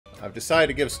I've decided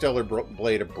to give Stellar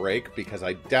Blade a break because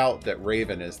I doubt that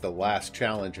Raven is the last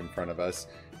challenge in front of us,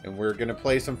 and we're going to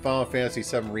play some Final Fantasy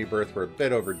VII Rebirth. We're a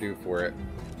bit overdue for it.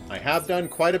 I have done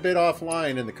quite a bit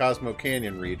offline in the Cosmo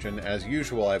Canyon region. As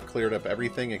usual, I've cleared up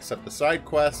everything except the side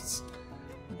quests,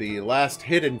 the last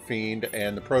hidden fiend,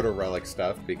 and the Protorelic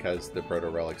stuff, because the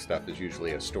Protorelic stuff is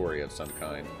usually a story of some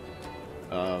kind.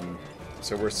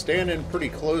 So we're standing pretty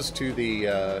close to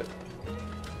the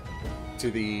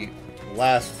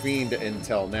last fiend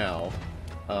until now.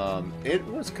 It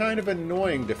was kind of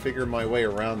annoying to figure my way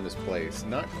around this place.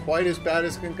 Not quite as bad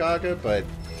as Gongaga, but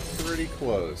pretty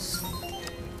close.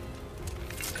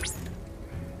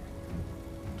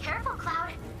 Careful,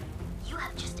 Cloud. You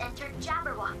have just entered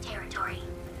Jabberwock territory.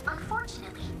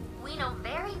 Unfortunately, we know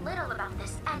very little about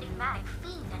this enigmatic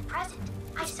fiend at present.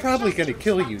 It's probably going to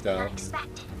kill you, though.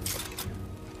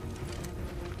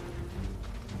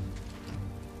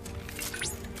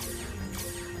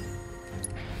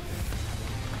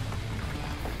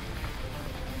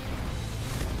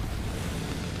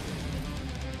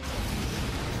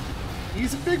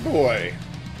 He's a big boy.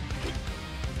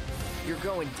 You're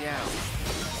going down.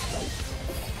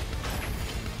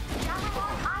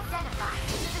 Jabberwock identified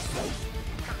to the city.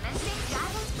 Commencing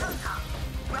guidance protocol.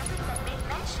 Records have made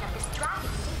mention of this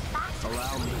dragon date back to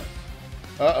Allow me.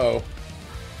 Uh-oh.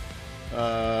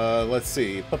 Let's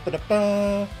see.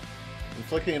 Ba-ba-da-ba.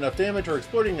 Inflicting enough damage or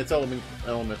exploiting its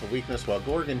elemental weakness while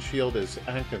Gorgon's shield is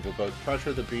active will both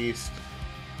pressure the beast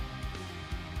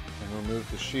and remove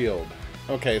the shield.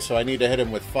 Okay, so I need to hit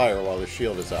him with fire while the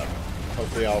shield is up.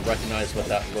 Hopefully I'll recognize what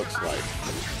that looks like.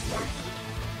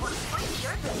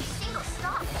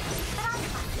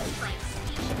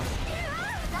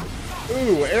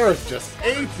 Ooh, Aerith just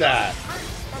ate that!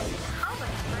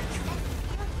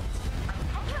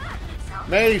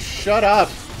 May, shut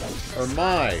up! Or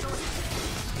my.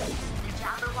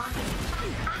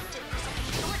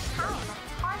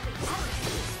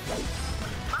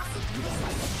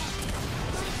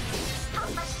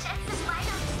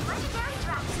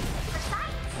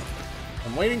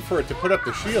 I'm waiting for it to put up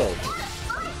the shield.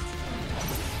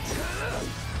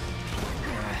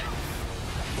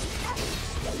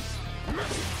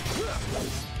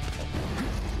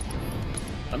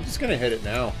 I'm just gonna hit it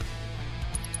now.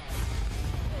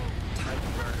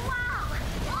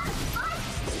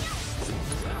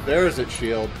 There's its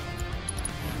shield.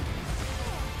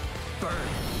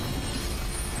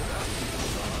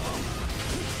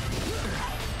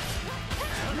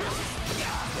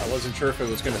 I wasn't sure if it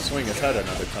was going to swing its head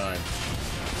another time.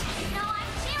 You know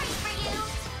I'm cheering for you.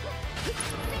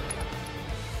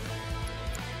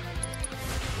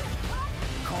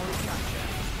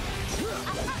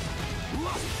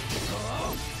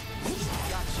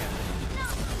 Gotcha.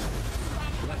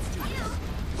 Let's do this.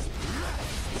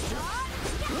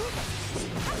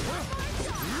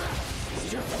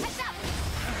 Heads up.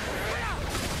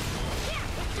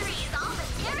 Victory is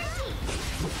almost guaranteed.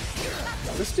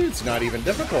 This dude's not even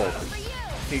difficult.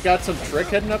 He got some trick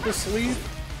heading up his sleeve.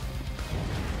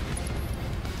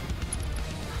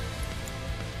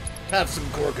 Have some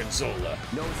Gorgonzola.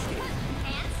 No escape.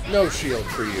 No shield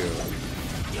for you.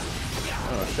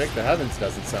 Oh, Shake the Heavens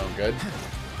doesn't sound good.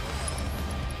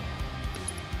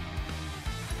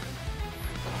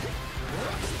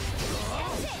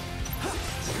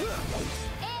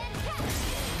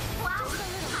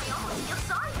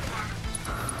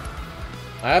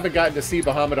 I haven't gotten to see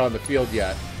Bahamut on the field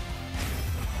yet.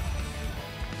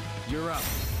 You're up.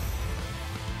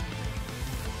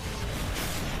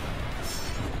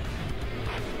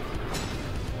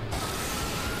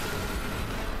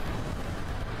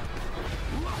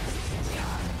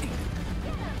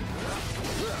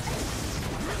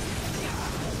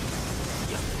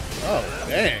 Oh,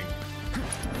 dang.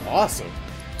 Awesome.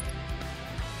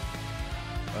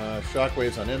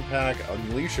 Shockwaves on impact.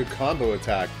 Unleash a combo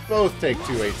attack. Both take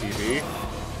 2 ATB.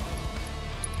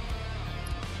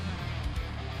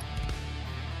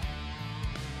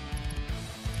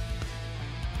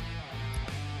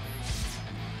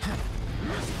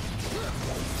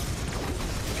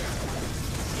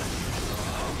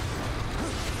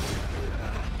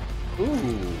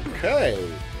 Ooh,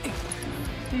 okay.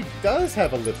 He does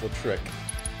have a little trick.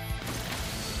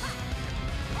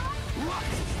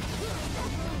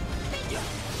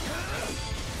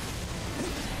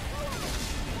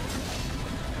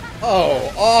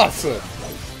 Oh, awesome!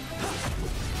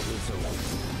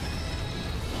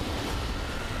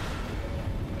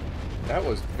 That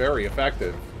was very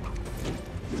effective.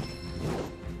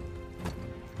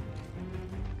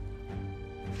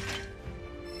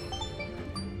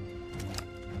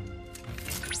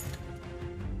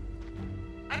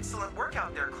 Excellent work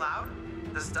out there, Cloud?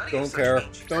 The study Don't of such care.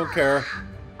 ancient- Don't care.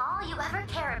 All you ever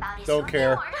care about is Don't your care.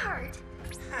 newborn hurt.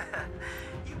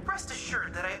 You rest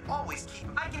assured that I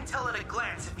can tell at a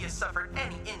glance if you suffered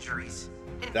any injuries.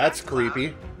 In That's fact, Cloud,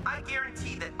 creepy. I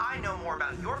guarantee that I know more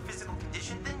about your physical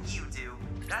condition than you do.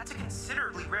 That's a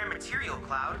considerably rare material,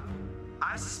 Cloud.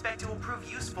 I suspect it will prove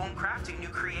useful in crafting new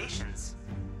creations.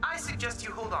 I suggest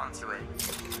you hold on to it.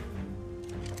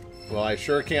 Well, I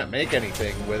sure can't make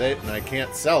anything with it, and I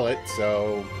can't sell it,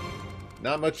 so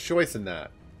not much choice in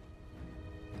that.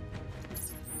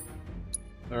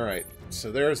 Alright,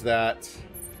 so there's that.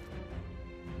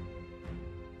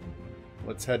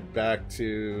 Let's head back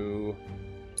to...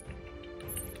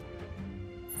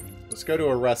 Let's go to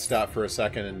a rest stop for a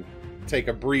second and take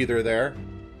a breather there.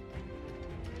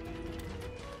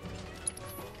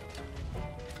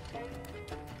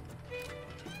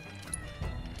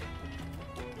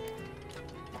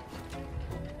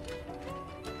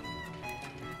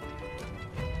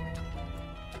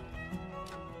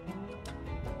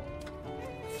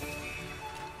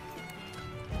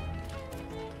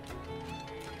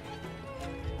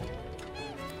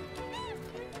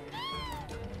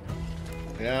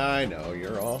 Yeah, I know,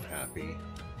 you're all happy.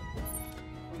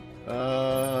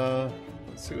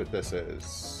 Let's see what this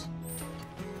is.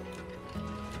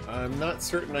 I'm not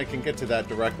certain I can get to that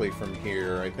directly from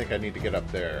here. I think I need to get up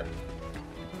there.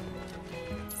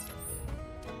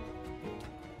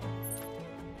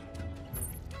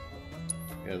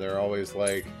 Yeah, they're always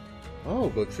like, oh,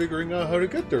 but figuring out how to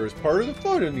get there is part of the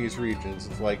fun in these regions.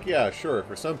 It's like, yeah, sure,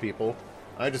 for some people.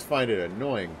 I just find it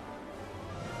annoying.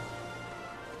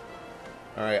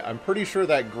 Alright, I'm pretty sure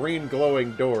that green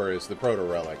glowing door is the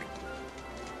Protorelic.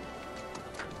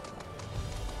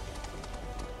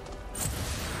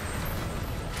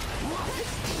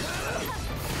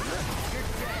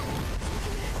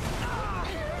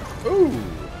 Ooh!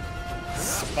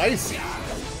 Spicy! I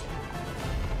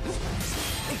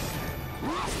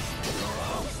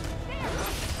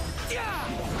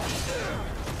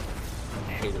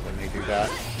hate it when they do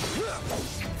that.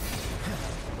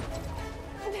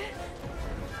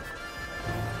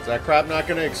 Is that crap not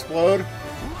going to explode?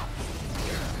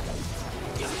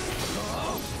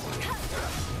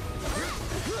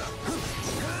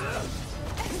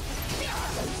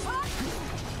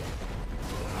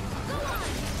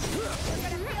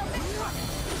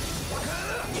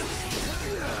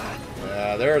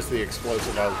 Yeah, there's the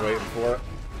explosive I was waiting for.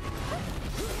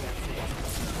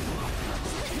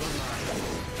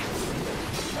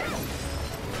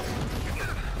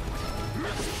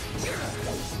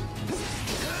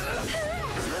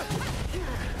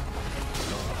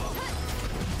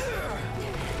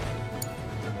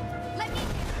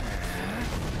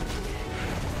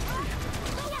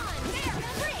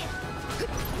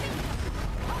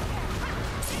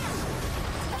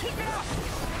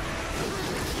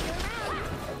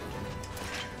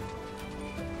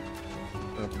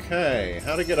 Okay,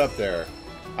 how to get up there?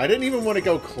 I didn't even want to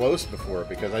go close before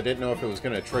because I didn't know if it was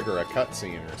going to trigger a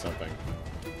cutscene or something.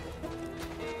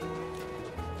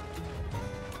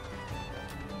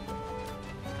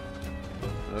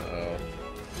 Uh-oh.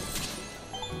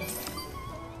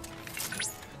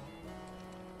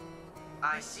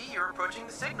 I see you're approaching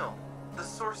the signal. The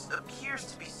source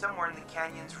appears to be somewhere in the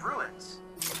canyon's ruins.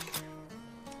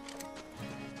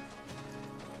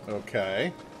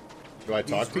 Okay. Do I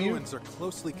talk to These you? ruins are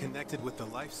closely connected with the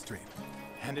life stream,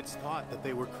 and it's thought that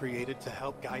they were created to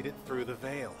help guide it through the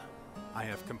veil. I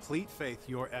have complete faith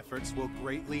your efforts will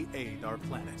greatly aid our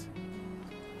planet.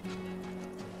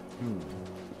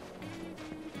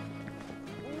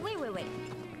 Wait.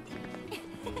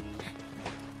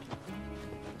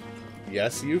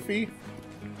 Yes, Yuffie?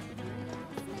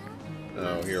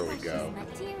 Oh, here we go.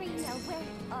 Material, where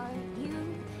are you?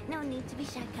 No need to be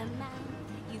shy, come out.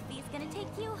 Yuffie's gonna take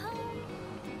you home.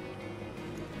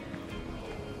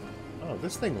 Oh,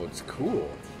 this thing looks cool.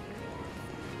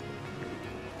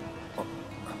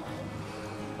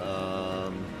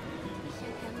 Am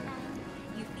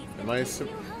I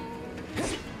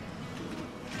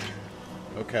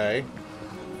okay.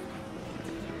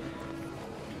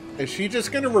 Is she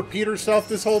just gonna repeat herself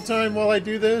this whole time while I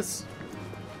do this?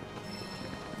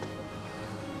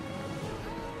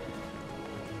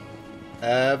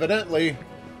 Evidently.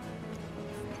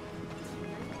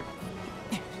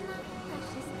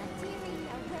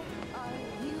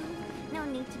 No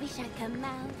need to be shy, come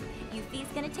out. Yuffie's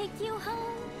gonna take you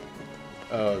home.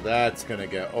 Oh, that's gonna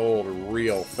get old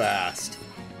real fast.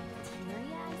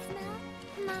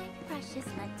 My precious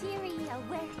material,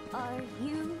 where are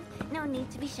you? No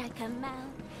need to be shy, come out.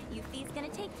 Yuffie's gonna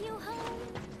take you home.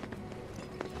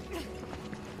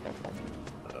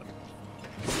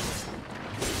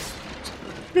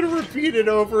 gonna repeat it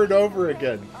over and over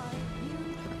again.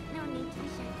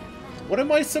 What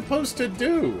am I supposed to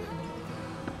do?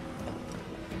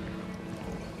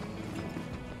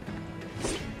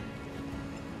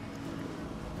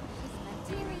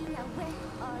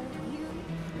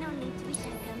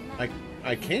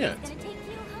 I can't.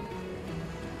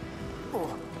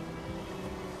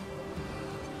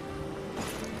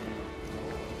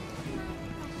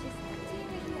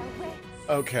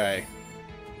 Okay.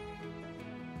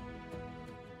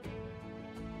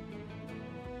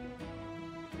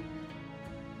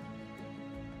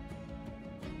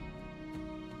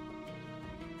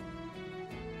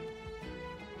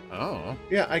 Oh.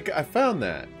 Yeah, I found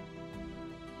that.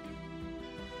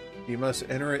 You must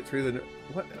enter it through the...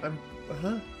 What?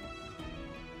 Huh?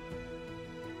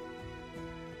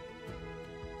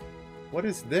 What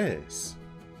is this?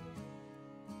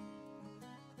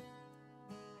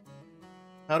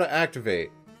 How to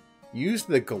activate. Use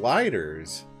the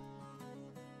gliders.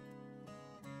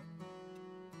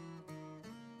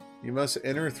 You must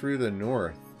enter through the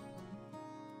north.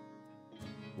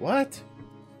 What?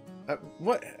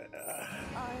 What?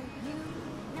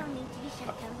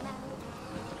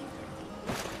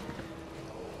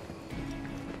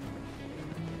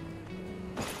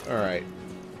 Alright.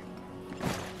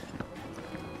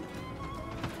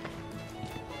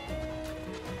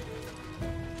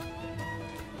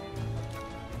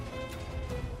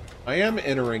 I am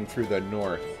entering through the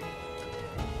north.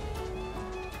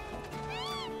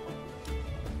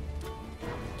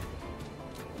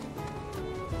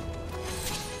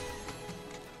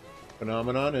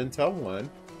 Phenomenon Intel 1.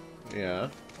 Yeah.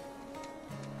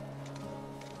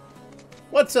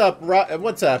 What's up,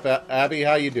 what's up, Abby?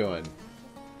 How you doing?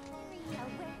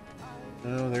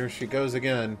 Oh, there she goes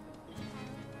again.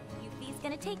 Yuffie's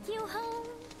gonna take you home.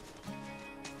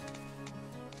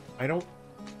 I don't...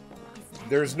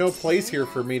 There's no place here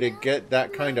for me to get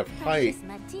that kind of height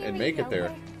and make it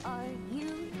there.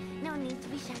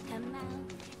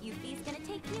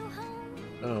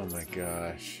 Oh my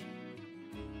gosh.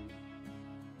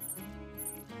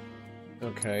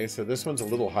 Okay, so this one's a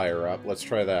little higher up. Let's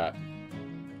try that.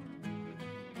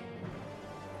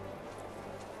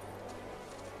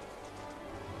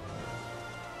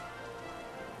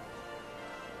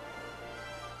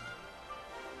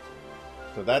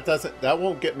 So that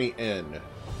won't get me in.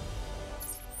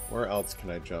 Where else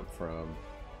can I jump from?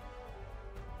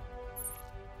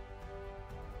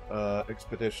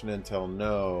 Expedition Intel,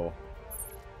 no.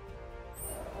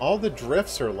 All the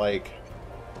drifts are like...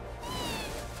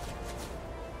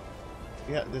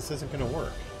 Yeah, this isn't gonna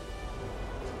work.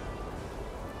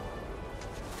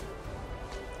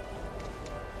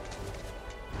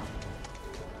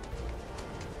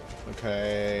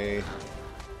 Okay...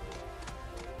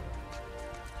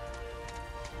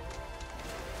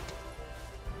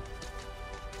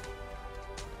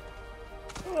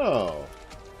 Oh.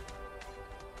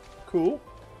 Cool.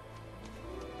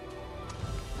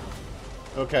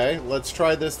 Okay, let's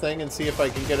try this thing and see if I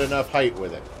can get enough height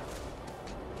with it.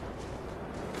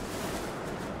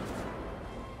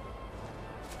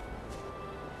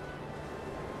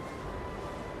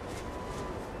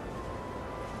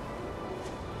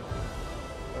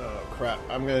 Oh, crap.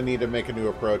 I'm going to need to make a new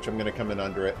approach. I'm going to come in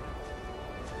under it.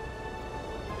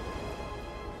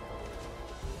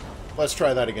 Let's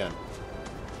try that again.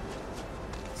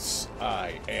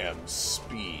 I am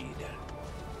speed.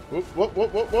 Whoop, whoop,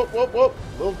 whoop, whoop, whoop, whoop, whoop.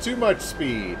 A little too much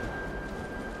speed.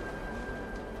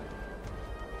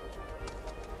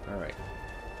 Alright.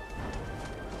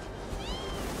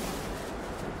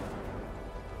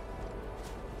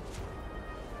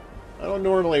 I don't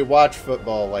normally watch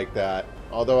football like that.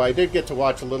 Although I did get to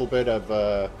watch a little bit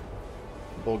of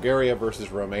Bulgaria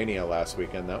versus Romania last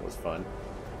weekend. That was fun.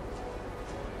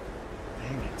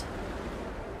 Dang it.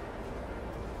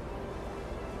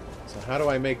 So how do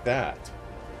I make that?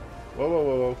 Whoa, whoa,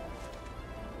 whoa,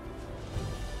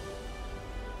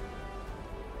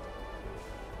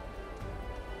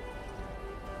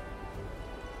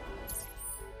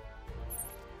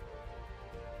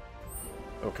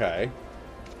 whoa. Okay.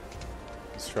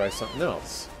 Let's try something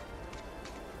else.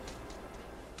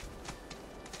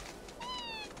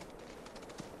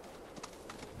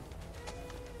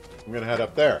 I'm gonna head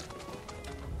up there.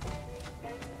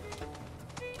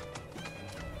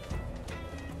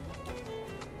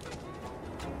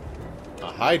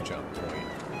 High jump point.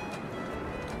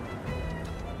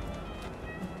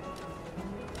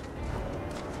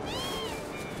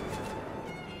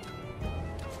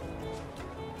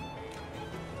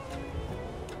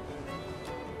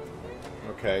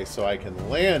 Okay, so I can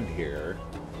land here.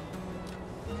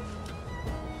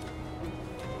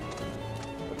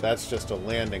 That's just a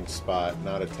landing spot,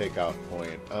 not a takeoff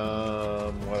point.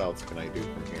 What else can I do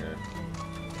from here?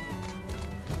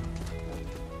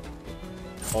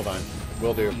 Hold on.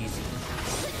 Will do. Easy.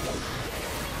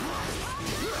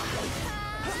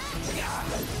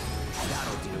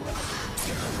 That'll do.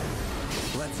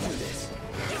 Let's do this.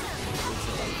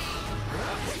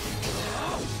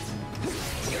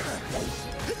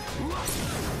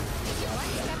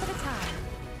 Step at a time.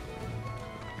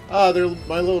 Ah, they're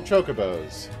my little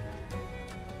chocobos.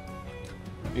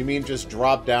 You mean just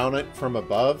drop down it from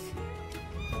above?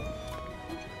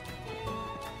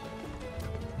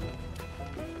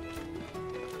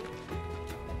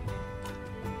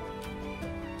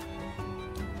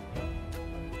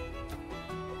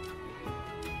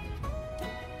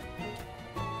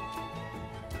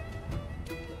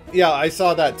 Yeah, I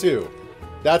saw that too.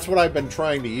 That's what I've been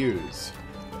trying to use.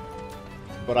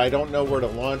 But I don't know where to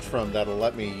launch from that'll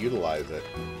let me utilize it.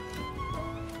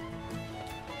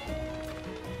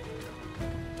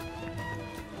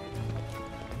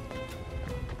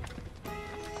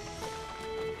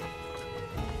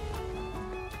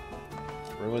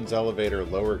 Ruins elevator,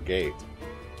 lower gate.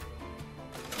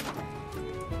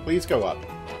 Please go up.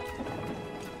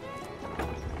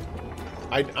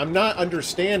 I'm not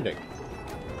understanding.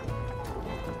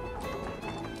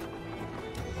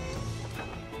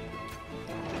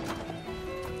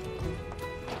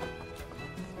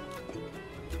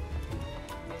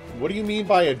 What do you mean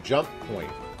by a jump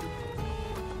point?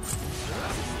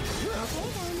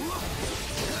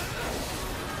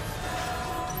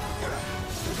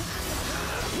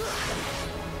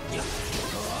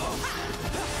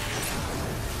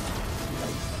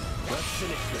 Let's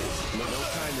finish this. No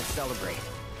time to celebrate.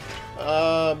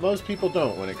 Most people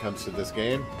don't when it comes to this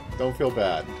game. Don't feel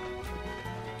bad.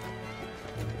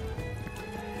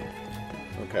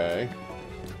 Okay.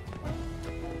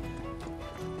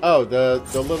 Oh, the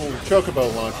little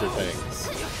chocobo launcher things.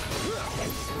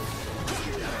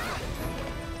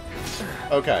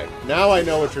 Okay, now I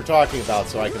know what you're talking about,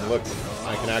 so I can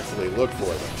actually look for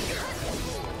them.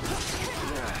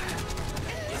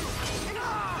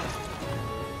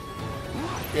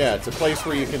 Yeah, it's a place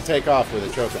where you can take off with a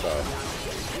chocobo.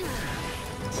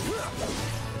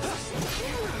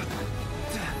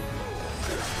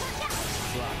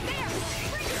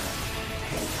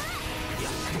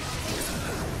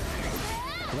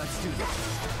 Let's do this.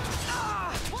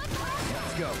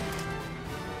 Let's go.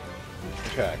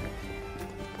 Okay.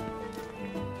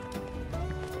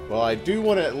 Well, I do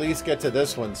want to at least get to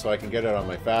this one so I can get it on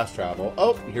my fast travel.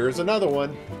 Oh, here's another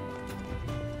one.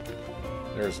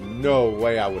 There's no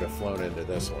way I would have flown into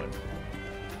this one.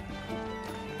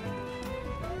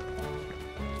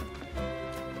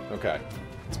 Okay.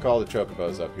 Let's call the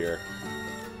chocobos up here.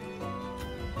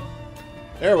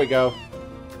 There we go.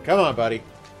 Come on, buddy.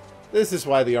 This is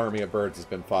why the army of birds has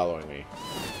been following me.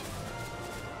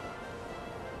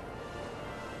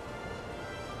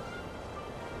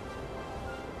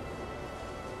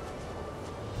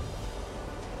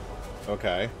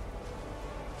 Okay.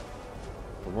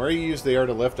 From where you use the air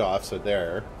to lift off, so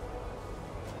there.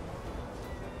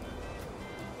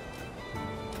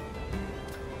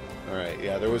 Alright,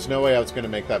 yeah, there was no way I was going to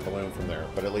make that balloon from there,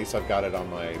 but at least I've got it on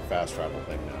my fast travel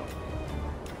thing now.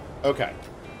 Okay.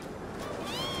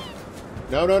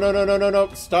 No, no, no, no, no, no, no.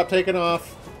 Stop taking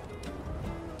off.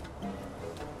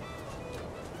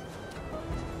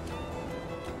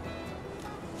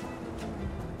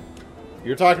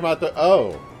 You're talking about the...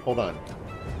 Oh, hold on.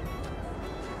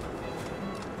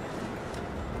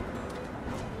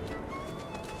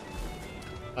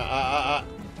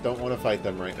 Don't want to fight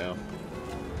them right now.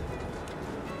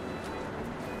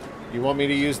 You want me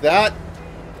to use that?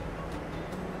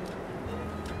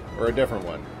 Or a different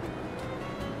one?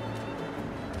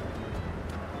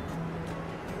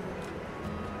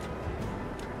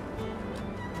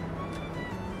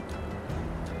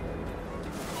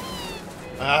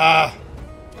 Ah!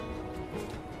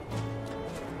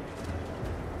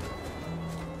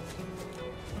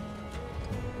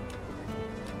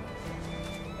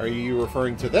 Are you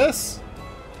referring to this?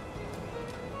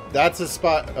 That's a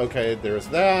spot. Okay, there's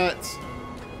that.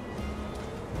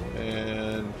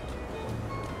 And...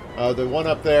 oh, the one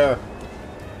up there.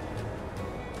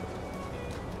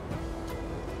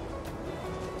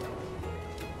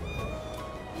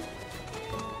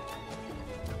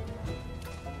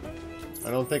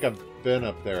 I don't think I've been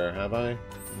up there, have I?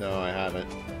 No, I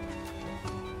haven't.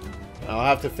 I'll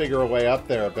have to figure a way up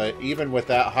there, but even with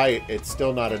that height, it's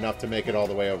still not enough to make it all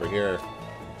the way over here.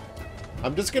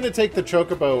 I'm just going to take the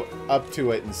chocobo up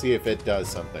to it and see if it does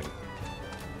something.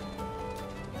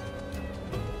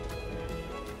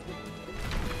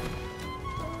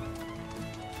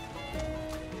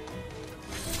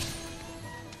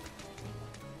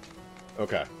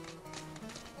 Okay.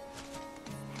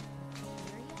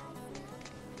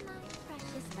 My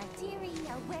precious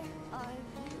materia, where are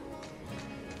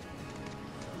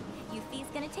you? Yuffie's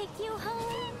gonna take you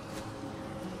home.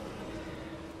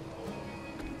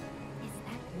 Is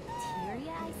that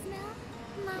materia I smell?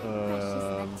 My precious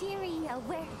materia,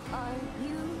 where are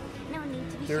you? No need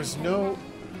to be There's shy no... now.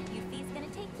 Yuffie's gonna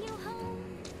take you home.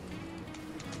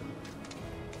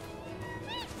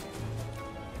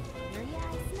 Materia I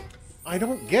smell. I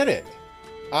don't get it.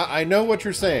 I know what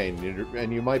you're saying,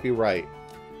 and you might be right.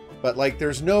 But, like,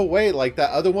 there's no way, like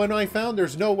that other one I found,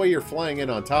 there's no way you're flying in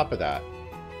on top of that.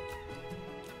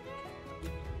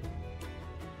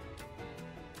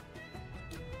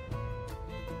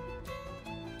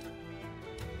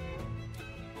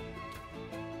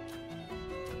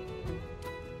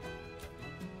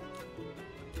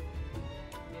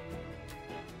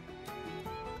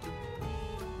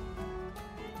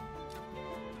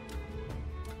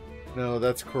 No,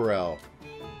 that's Corel.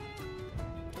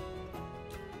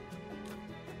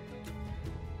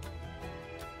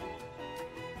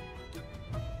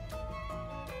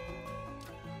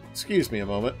 Excuse me a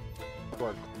moment.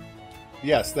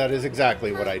 Yes, that is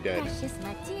exactly what I did. Precious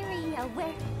materia,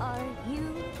 where are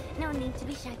you? No need to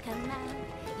be shy, come out.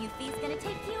 Yuffie's gonna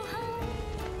take you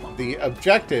home. The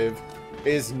objective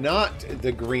is not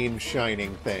the green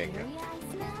shining thing. Materia I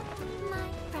smell. My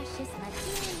precious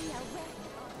materia, where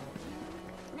are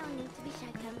you? No need to be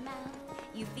shy, come out.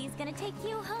 Yuffie's gonna take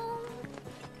you home.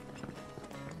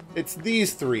 It's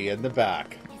these three in the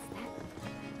back. Is that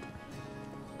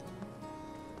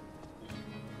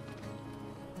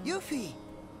Yuffie!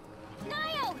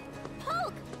 Niall?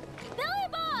 Hulk? Billy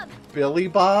Bob? Billy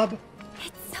Bob?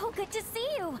 It's so good to see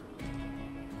you.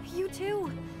 You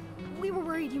too. We were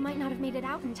worried you might not have made it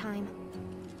out in time.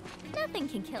 Nothing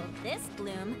can kill this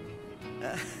bloom.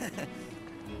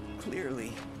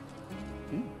 Clearly.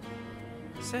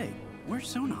 Say,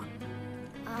 where's Sonon?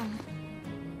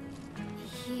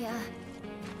 Yeah.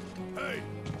 Hey,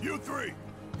 you three!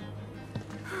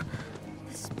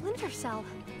 The Splinter Cell.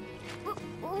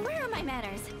 Where are my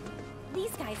manners?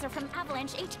 These guys are from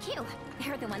Avalanche HQ.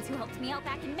 They're the ones who helped me out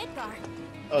back in Midgar.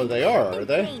 Oh, they are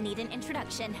they? They need an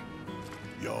introduction.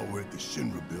 Y'all were at the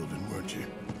Shinra building, weren't you?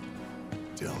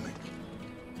 Tell me,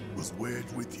 was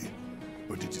Wedge with you?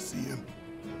 Or did you see him?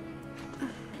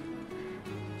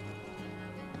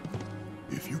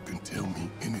 If you can tell me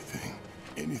anything,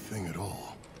 anything at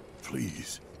all,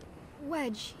 please,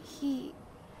 Wedge,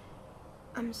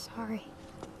 I'm sorry.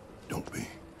 don't be.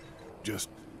 Just,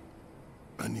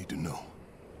 I need to know.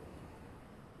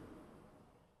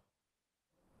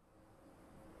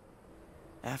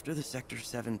 After the Sector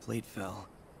 7 plate fell,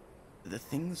 the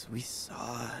things we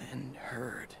saw and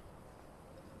heard.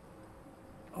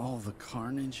 All the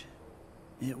carnage.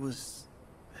 It was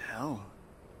hell.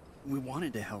 We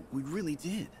wanted to help, we really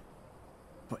did.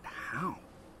 But how?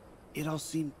 It all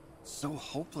seemed so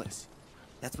hopeless.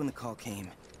 That's when the call came,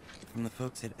 from the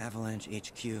folks at Avalanche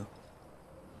HQ.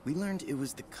 We learned it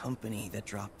was the company that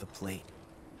dropped the plate,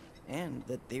 and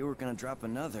that they were gonna drop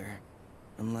another,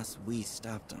 unless we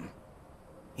stopped them.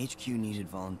 HQ needed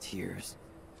volunteers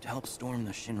to help storm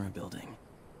the Shinra building.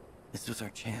 This was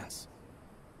our chance.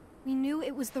 We knew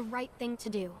it was the right thing to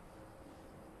do.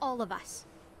 All of us.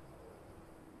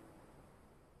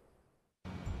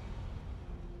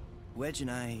 Wedge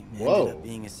and I Whoa. ended up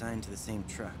being assigned to the same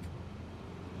truck.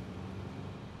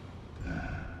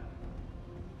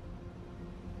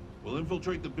 We'll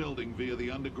infiltrate the building via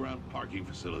the underground parking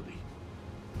facility.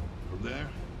 From there,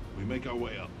 we make our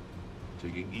way up,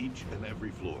 taking each and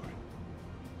every floor.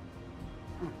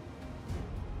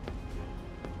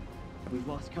 We've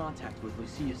lost contact with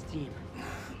Lucia's team.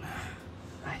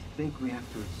 I think we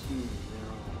have to assume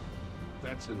they're all...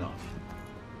 That's enough.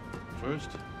 First,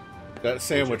 That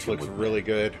sandwich looks really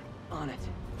good. on it.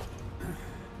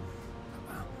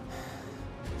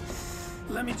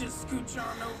 Let me just scooch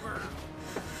on over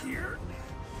here.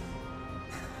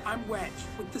 I'm Wedge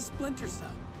with the Splinter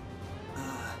Cell.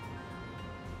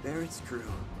 Barrett's crew,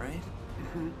 right?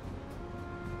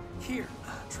 Here,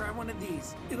 try one of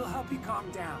these. It'll help you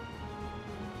calm down.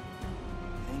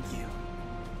 Thank you.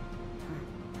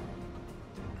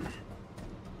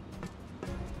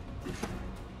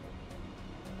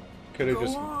 Could have Go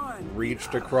just on.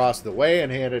 reached across the way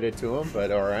and handed it to him,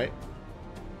 but alright.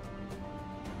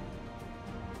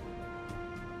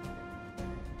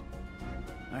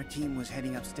 Our team was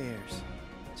heading upstairs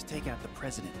to take out the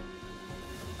president.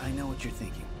 I know what you're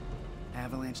thinking.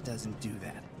 Avalanche doesn't do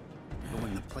that. But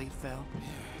when the plate fell,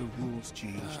 the rules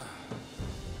changed.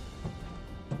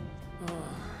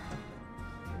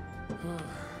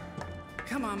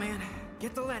 Come on, man.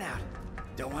 Get the lead out.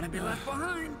 Don't want to be left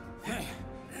behind. Hey,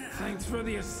 thanks for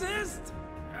the assist.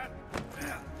 Help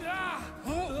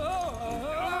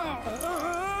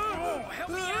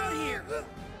me out here.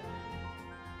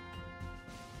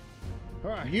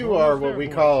 You are what we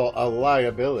call a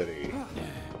liability.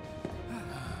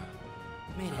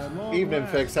 Evening,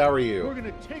 Fix. How are you? We're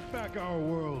gonna take back our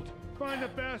world, find the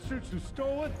bastards who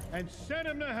stole it, and send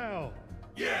them to hell.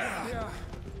 Yeah.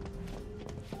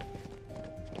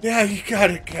 Yeah, you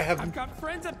got it, Gavin. I've got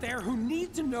friends up there who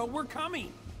need to know we're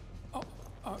coming.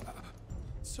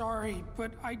 Sorry,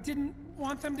 but I didn't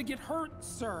want them to get hurt,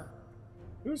 sir.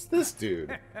 Who's this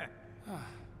dude?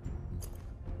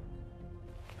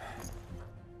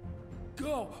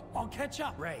 Go, I'll catch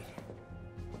up. Right.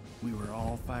 We were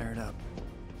all fired up,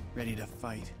 ready to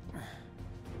fight.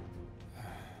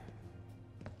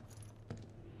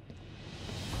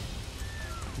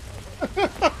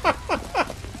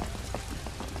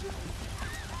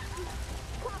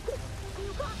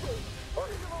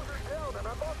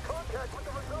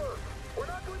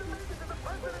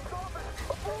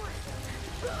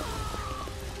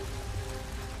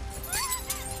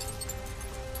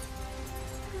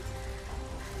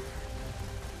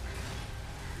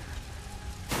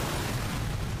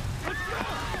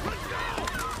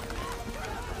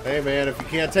 Hey man, if you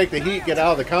can't take the heat, get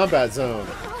out of the combat zone.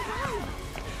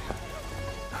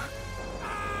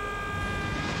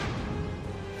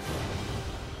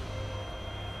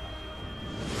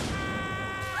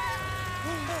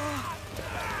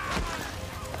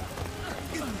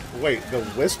 Wait, the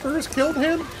Whispers killed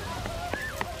him?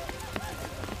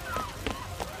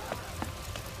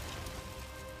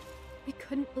 I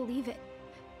couldn't believe it.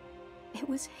 It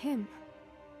was him.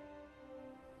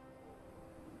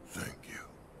 Thank you.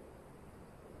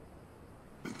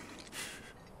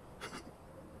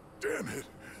 Damn it.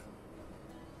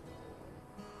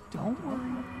 Don't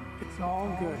worry. It's all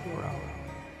good, bro.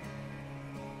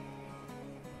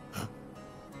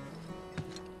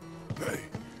 Hey,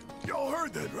 y'all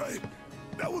heard that, right?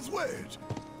 That was Wedge.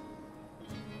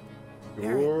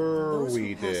 Sure Those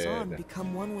we who pass on did.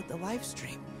 become one with the live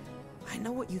stream. I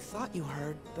know what you thought you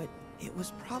heard, but it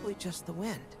was probably just the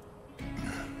wind.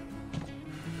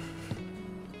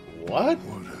 What?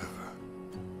 Whatever.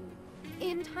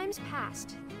 In times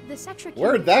past, the Sectra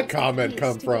Where'd that community comment used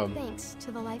come to give from? Thanks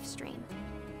to the live stream.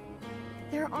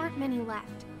 There aren't many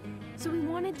left, so we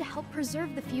wanted to help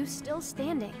preserve the few still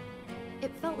standing.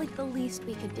 It felt like the least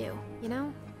we could do, you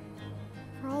know?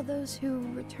 For all those who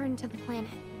returned to the planet.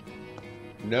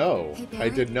 No, Hey, I Barry?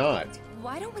 did not.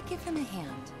 Why don't we give him a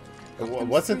hand?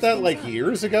 Wasn't that like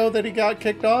years ago that he got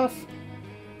kicked off?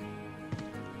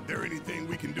 There anything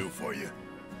we can do for you?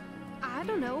 I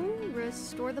don't know,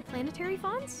 restore the planetary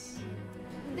fonts?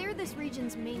 They're this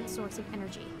region's main source of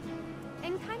energy.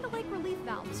 And kind of like relief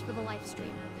valves for the life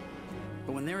stream.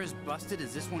 But when they're as busted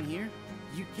as this one here,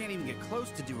 you can't even get close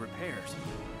to do repairs.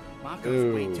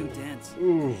 Mako's way too dense.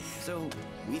 Oof. So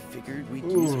we figured we'd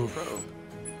use a probe,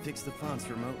 fix the fonts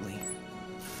remotely.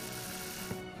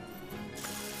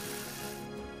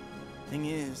 Thing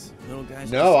is, little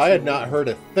guys. No, I had not heard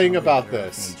a thing about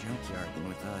this. Junkyard than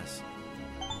with us.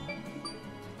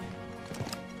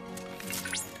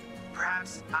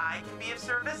 Perhaps I can be of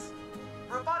service?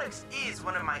 Robotics is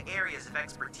one of my areas of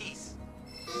expertise.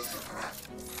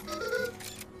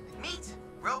 Meet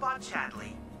Robot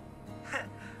Chadley.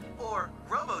 Or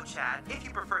Robo-Chad if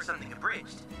you prefer something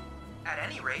abridged. At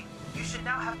any rate, you should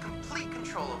now have complete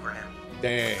control over him.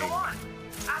 Dang. Go on,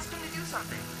 ask him to do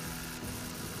something.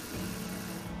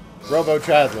 Robo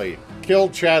Chadley.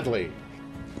 Killed Chadley.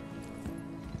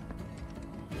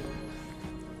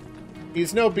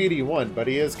 He's no BD1, but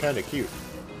he is kind of cute.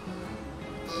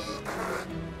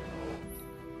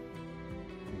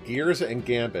 Gears and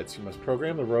gambits. You must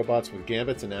program the robots with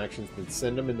gambits and actions, then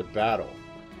send them into battle.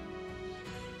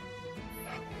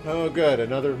 Oh good,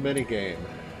 another minigame.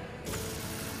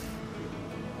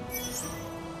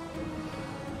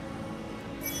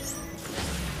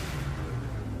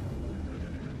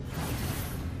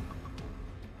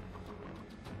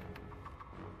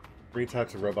 Three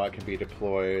types of robot can be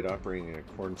deployed, operating in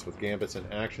accordance with gambits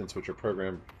and actions which are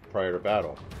programmed prior to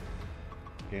battle.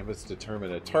 Gambits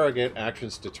determine a target,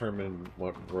 actions determine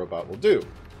what the robot will do.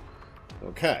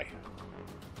 Okay.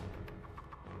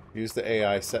 Use the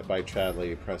AI set by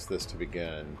Chadley. Press this to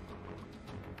begin.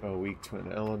 Oh, weak to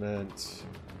an element.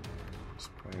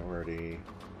 Priority.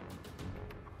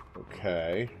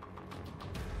 Okay.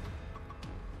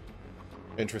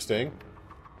 Interesting.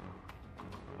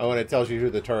 Oh, and it tells you who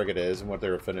the target is and what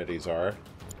their affinities are.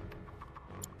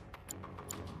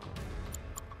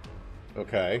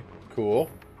 Okay, cool.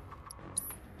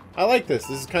 I like this.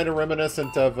 This is kind of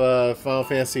reminiscent of Final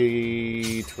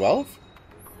Fantasy 12.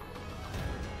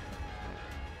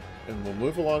 And we'll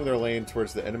move along their lane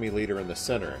towards the enemy leader in the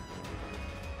center.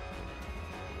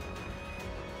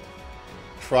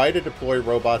 Try to deploy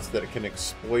robots that can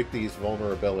exploit these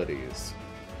vulnerabilities.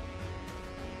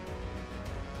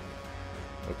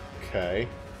 Okay.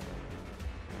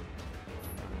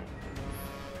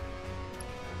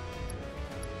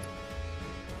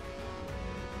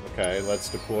 Okay, let's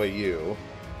deploy you.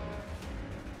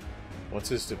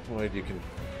 Once it's deployed, you can...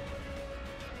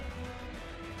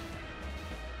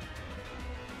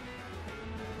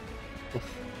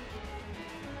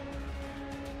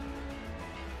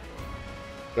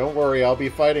 Don't worry, I'll be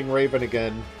fighting Raven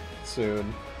again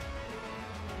soon.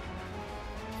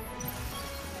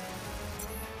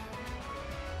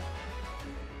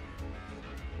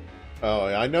 Oh,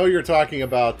 I know you're talking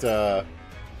about,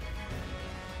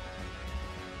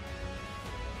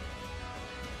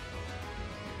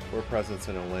 War presence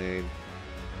in a lane.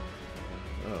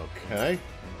 Okay.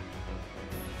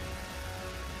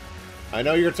 I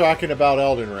know you're talking about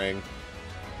Elden Ring.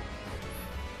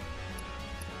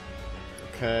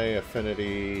 Okay,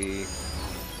 affinity.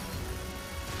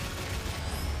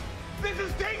 This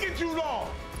is taking too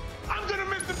long! I'm gonna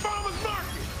miss the farmer's market!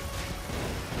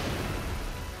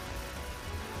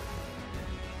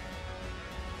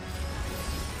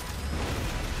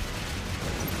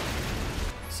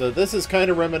 So this is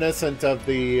kind of reminiscent of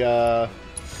the,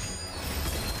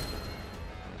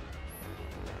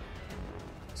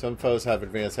 some foes have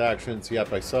advanced actions.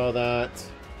 Yep, I saw that.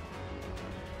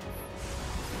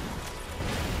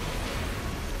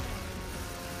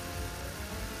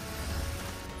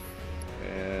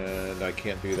 And I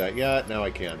can't do that yet. Now I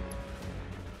can.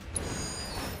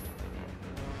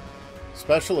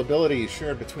 Special abilities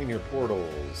shared between your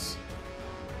portals.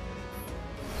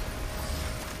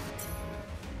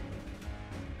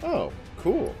 Oh,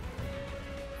 cool.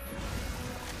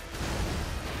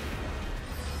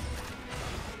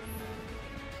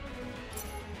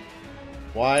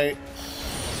 Why?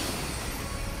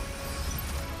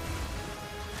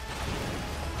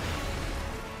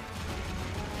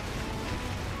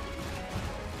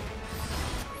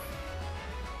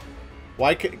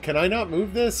 Why can I not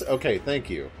move this? Okay, thank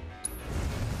you.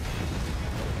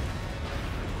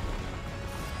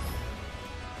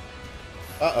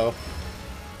 Uh-oh.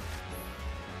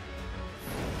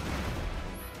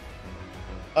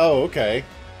 Oh, okay.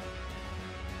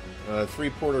 3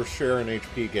 portals share an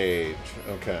HP gauge.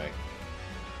 Okay.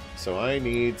 So I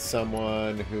need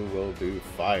someone who will do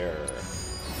fire.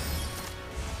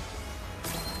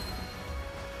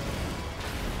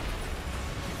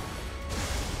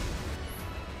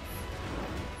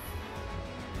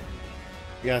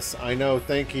 Yes, I know.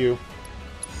 Thank you.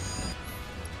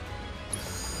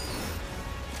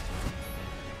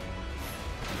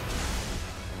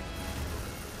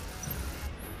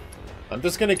 I'm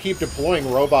just gonna keep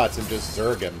deploying robots and just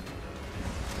zerg him.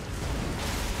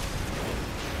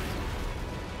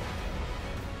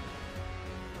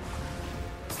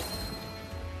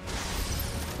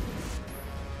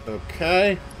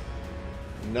 Okay.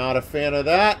 Not a fan of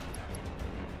that.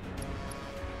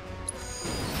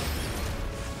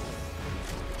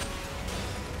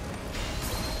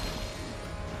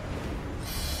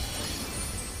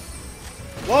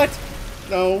 What?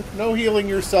 No, no healing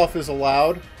yourself is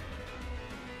allowed.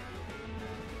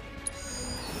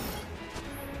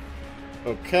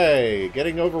 Okay,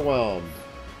 getting overwhelmed.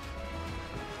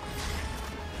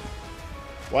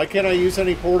 Why can't I use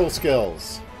any portal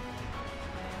skills?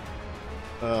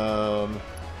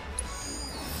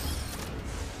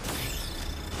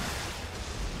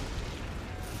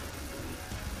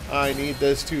 I need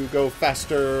this to go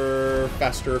faster,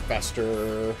 faster,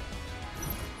 faster.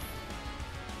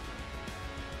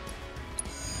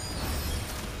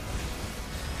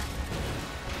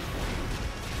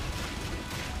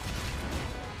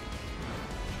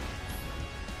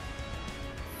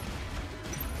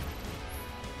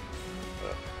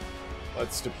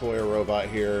 Let's deploy a robot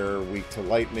here, weak to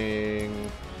lightning.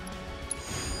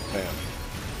 Bam.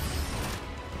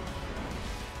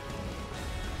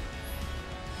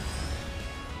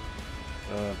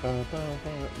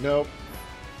 Nope.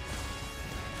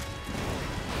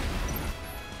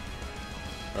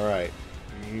 Alright.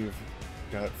 You've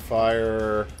got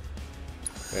fire.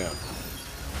 Bam.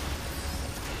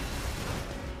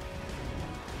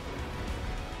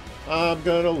 I'm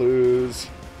gonna lose.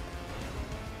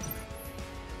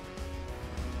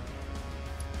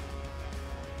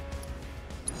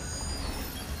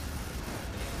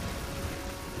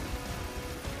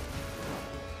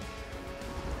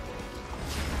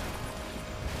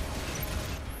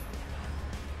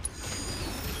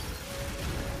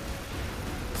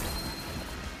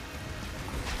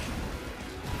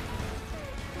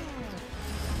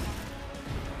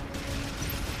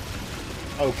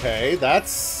 Okay, that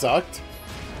sucked.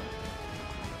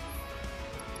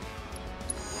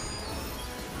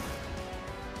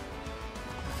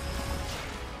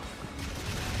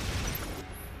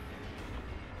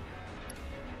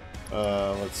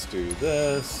 Let's do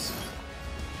this.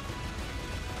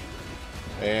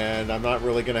 And I'm not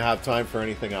really going to have time for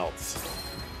anything else.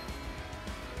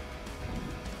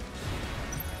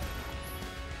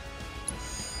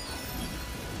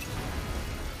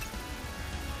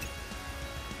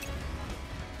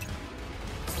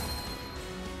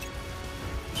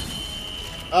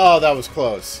 Oh, that was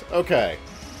close. Okay.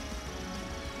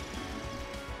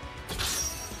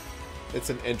 It's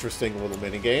an interesting little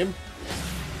minigame.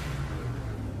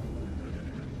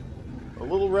 A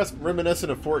little reminiscent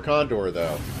of Fort Condor,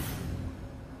 though.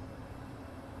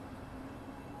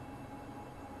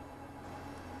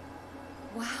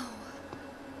 Wow.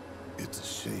 It's a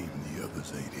shame the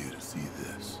others ain't here to see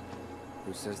this.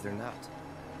 Who says they're not?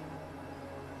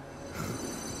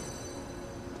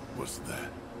 What's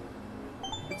that?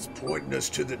 It's pointing us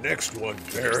to the next one,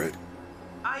 Barrett.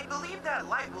 I believe that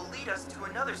light will lead us to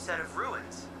another set of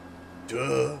ruins.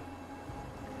 Duh.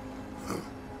 Huh.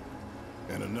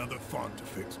 And another font to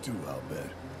fix too, I'll bet.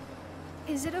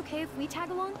 Is it okay if we tag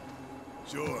along?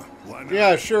 Sure, why not?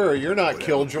 Yeah, sure, you're not Whatever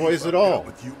killjoys beef at I've got all.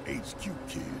 With you HQ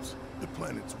kids, the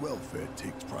planet's welfare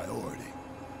takes priority.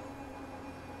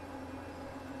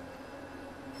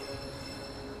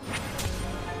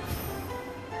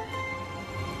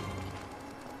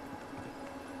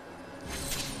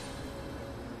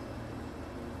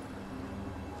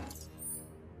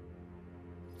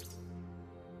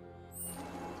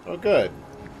 Oh, good.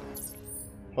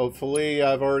 Hopefully,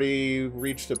 I've already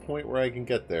reached a point where I can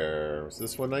get there. Is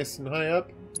this one nice and high up?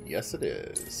 Yes, it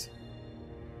is.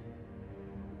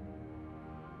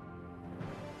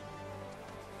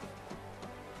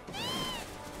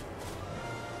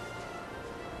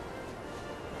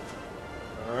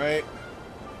 Alright.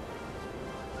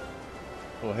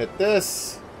 We'll hit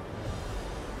this.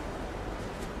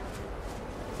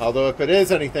 Although if it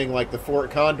is anything like the Fort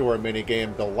Condor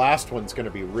minigame, the last one's going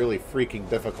to be really freaking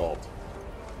difficult.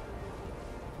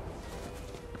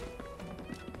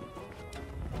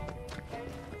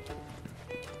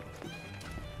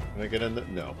 Can I get in the...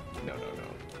 No. No, no,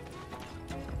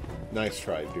 no. Nice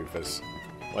try, doofus.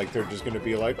 Like they're just going to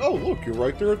be like, oh, look, you're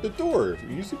right there at the door.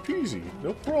 Easy peasy.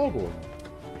 No problem.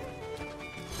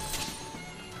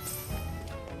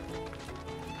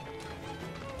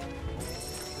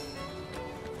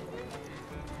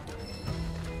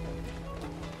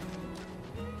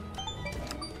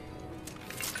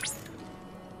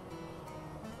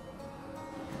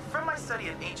 From my study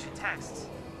of ancient texts,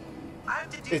 I've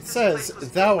deduced It this says, place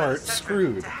was thou built by the art Cedric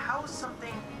screwed. to house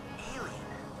something alien.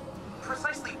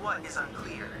 Precisely what is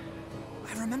unclear.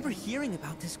 I remember hearing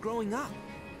about this growing up.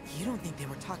 You don't think they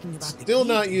were talking about the Still key,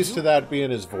 not do used you? to that being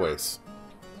his voice.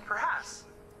 Perhaps,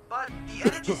 but the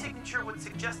energy signature would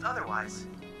suggest otherwise.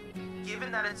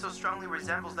 Given that it so strongly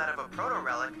resembles that of a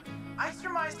proto-relic, I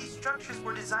surmise these structures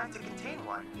were designed to contain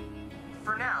one.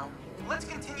 For now, let's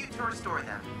continue to restore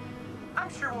them. I'm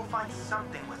sure we'll find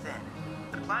something within.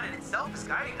 The planet itself is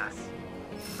guiding us.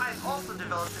 I've also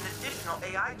developed an additional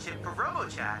AI chip for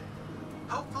RoboChat.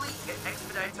 Hopefully, it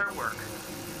expedites our work.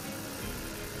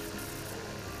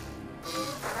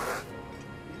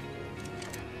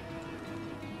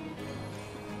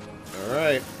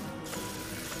 Alright.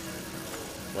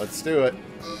 Let's do it.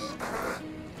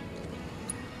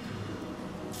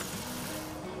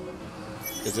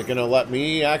 Is it going to let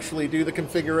me actually do the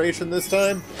configuration this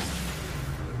time?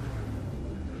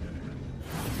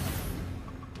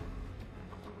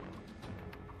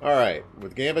 Alright,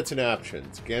 with gambits and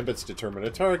actions. Gambits determine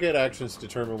a target, actions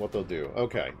determine what they'll do.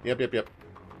 Okay, yep.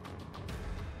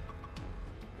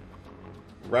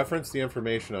 Reference the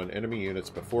information on enemy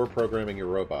units before programming your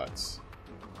robots.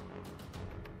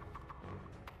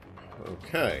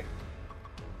 Okay.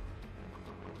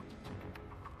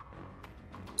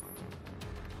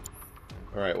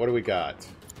 Alright, what do we got?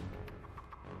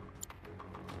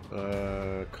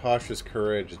 Cautious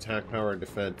courage, attack power and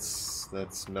defense.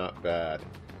 That's not bad.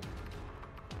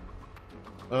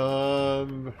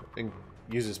 And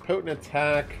uses potent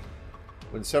attack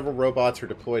when several robots are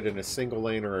deployed in a single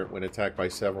lane or when attacked by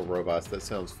several robots. That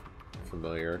sounds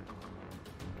familiar.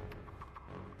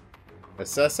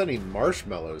 Assess any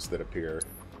marshmallows that appear.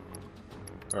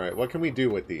 Alright, what can we do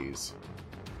with these?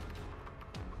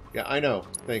 Yeah, I know.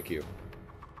 Thank you.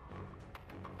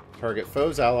 Target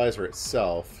foes, allies, or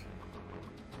itself.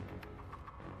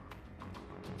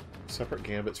 Separate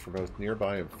gambits for both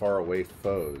nearby and far away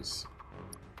foes.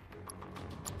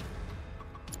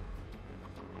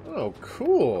 Oh,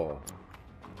 cool.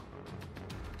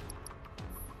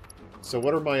 So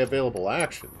what are my available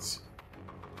actions?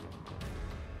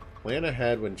 Plan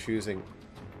ahead when choosing...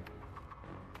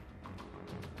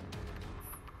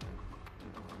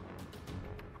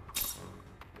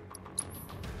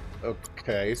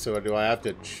 Okay, so do I have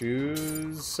to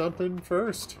choose something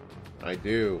first? I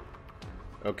do.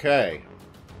 Okay.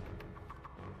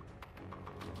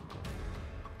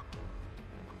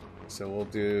 So we'll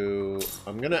do...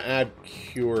 I'm going to add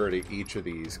Cure to each of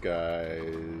these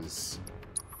guys.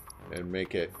 And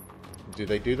make it... Do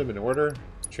they do them in order?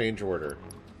 Change order.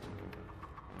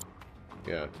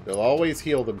 Yeah, they'll always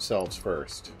heal themselves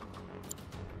first.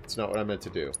 It's not what I meant to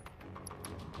do.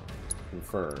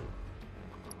 Confirm.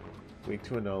 Weak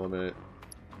to an element.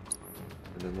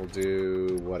 And then we'll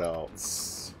do... What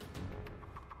else?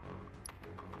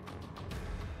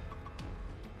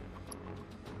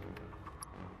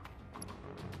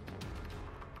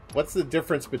 What's the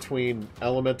difference between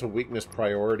elemental weakness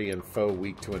priority and foe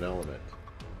weak to an element?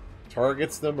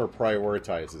 Targets them or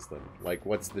prioritizes them? Like,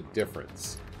 what's the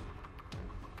difference?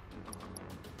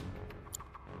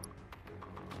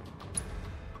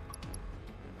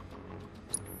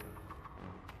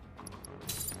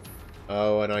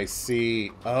 Oh, and I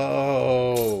see...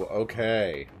 Oh,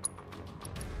 okay.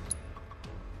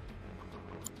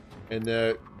 And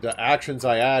the actions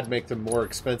I add make them more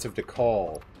expensive to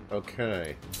call.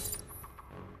 Okay.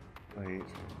 Wait.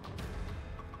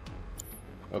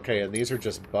 Okay, and these are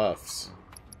just buffs.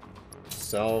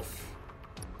 Self.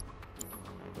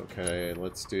 Okay,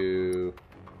 let's do...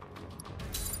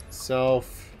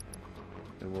 Self.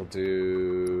 And we'll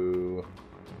do...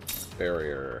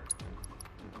 Barrier.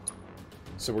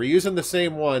 So we're using the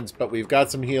same ones, but we've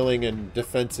got some healing and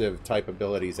defensive type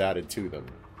abilities added to them.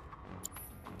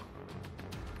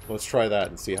 Let's try that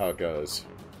and see how it goes.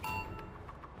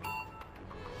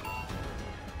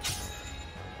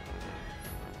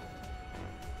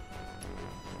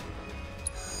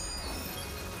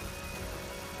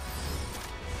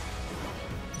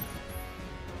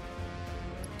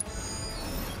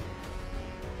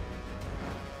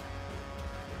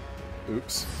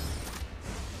 Oops.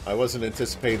 I wasn't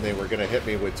anticipating they were going to hit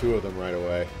me with two of them right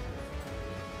away.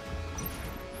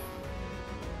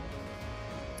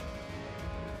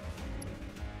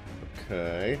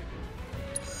 Okay.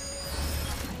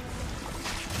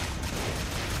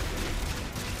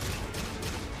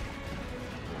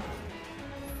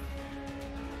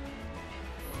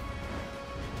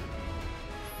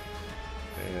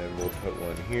 And we'll put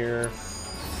one here.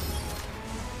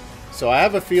 So I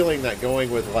have a feeling that going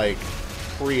with, like,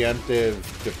 preemptive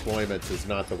deployments is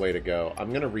not the way to go. I'm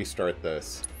going to restart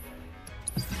this.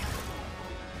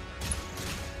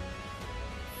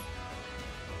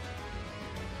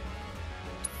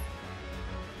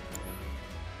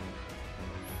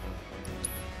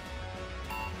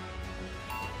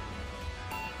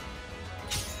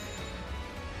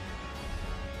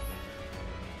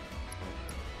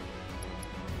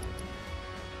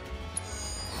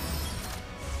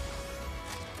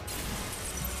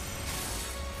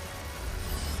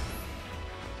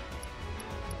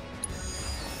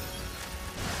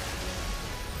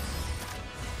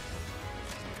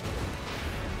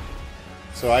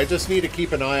 So I just need to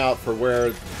keep an eye out for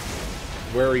where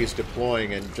he's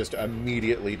deploying and just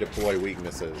immediately deploy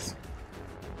weaknesses.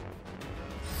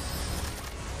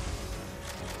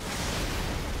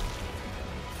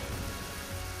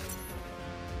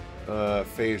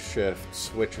 Phase shift,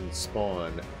 switch and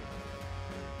spawn.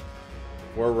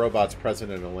 4 robots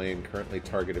present in a lane currently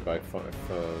targeted by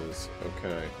foes.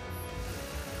 Okay.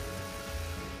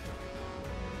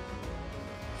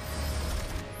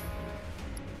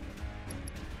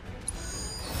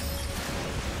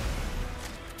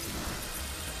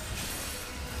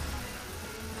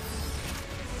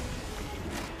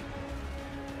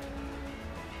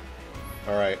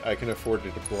 Alright, I can afford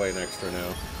to deploy an extra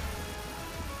now.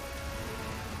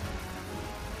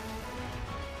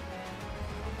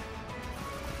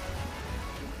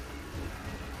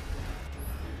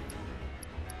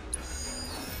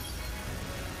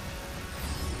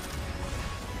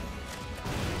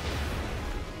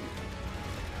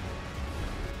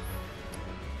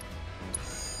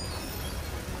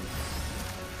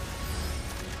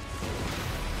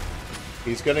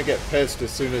 He's gonna get pissed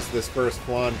as soon as this first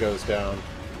flan goes down.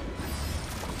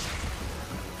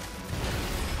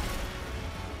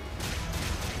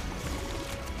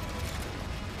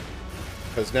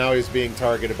 Because now he's being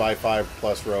targeted by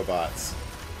 5+ robots.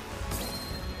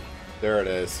 There it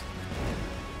is.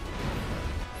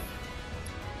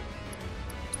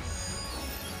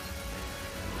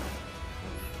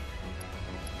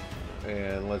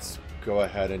 And let's go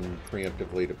ahead and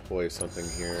preemptively deploy something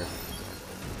here.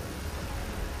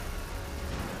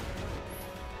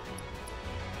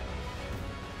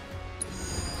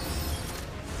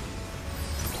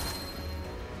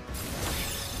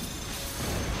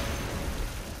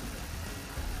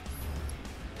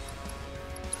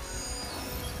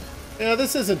 Yeah,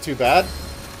 this isn't too bad.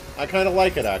 I kind of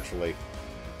like it, actually.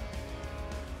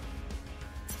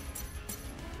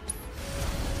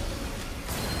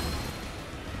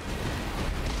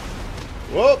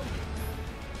 Whoop!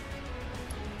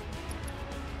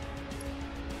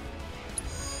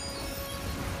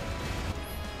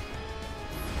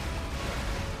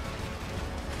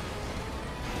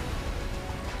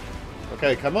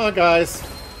 Okay, come on, guys.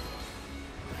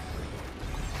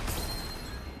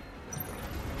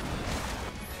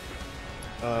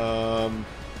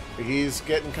 He's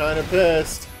getting kind of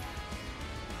pissed.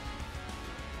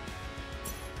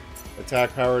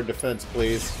 Attack powered defense,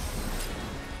 please.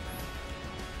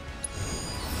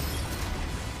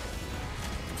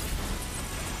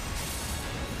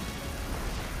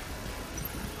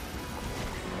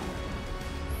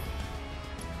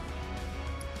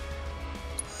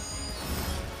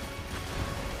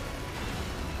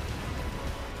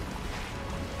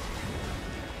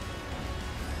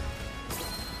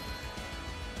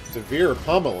 Severe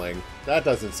pummeling? That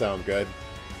doesn't sound good.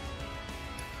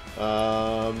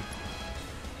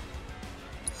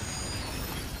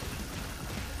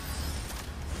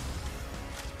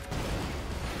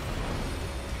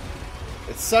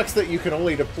 It sucks that you can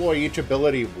only deploy each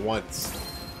ability once.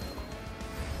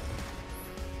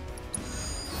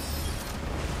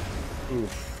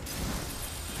 Oof.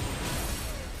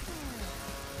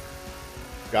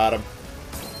 Got him.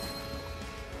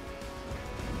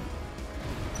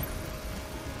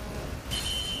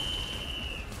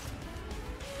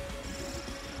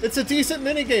 It's a decent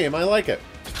minigame. I like it.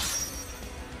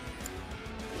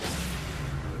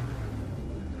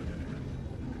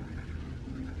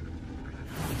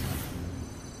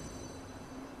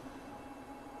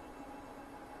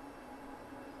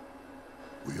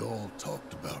 We all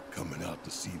talked about coming out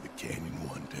to see the canyon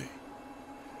one day.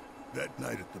 That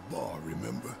night at the bar,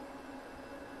 remember?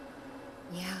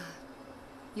 Yeah.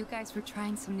 You guys were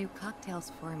trying some new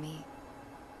cocktails for me.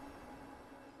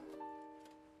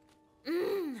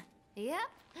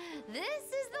 Yep, this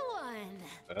is the one.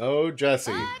 Oh, Jesse.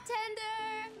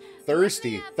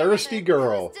 Bartender! Thirsty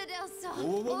girl.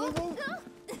 Whoa, whoa, whoa, whoa.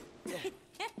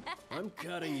 I'm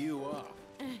cutting you off.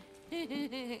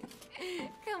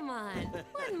 Come on,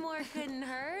 one more couldn't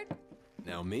hurt.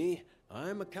 Now me,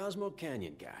 I'm a Cosmo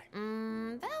Canyon guy.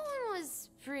 That one was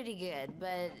pretty good,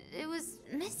 but it was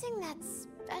missing that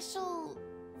special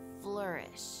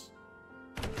flourish.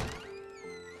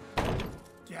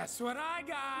 Guess what I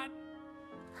got?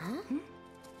 Huh?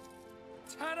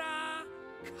 Ta-da!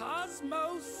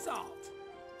 Cosmo Salt.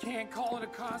 Can't call it a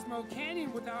Cosmo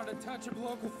Canyon without a touch of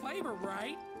local flavor,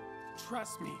 right?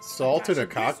 Trust me. Salt in a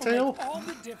This'll cocktail? make all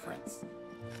the difference.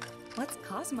 What's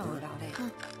Cosmo about it?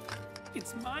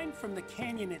 It's mined from the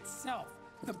canyon itself,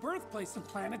 the birthplace of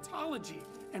planetology,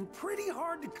 and pretty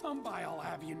hard to come by, I'll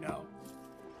have you know.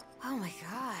 Oh my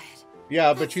god.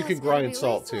 Yeah, but you can grind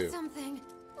salt too. Something.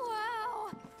 Wow.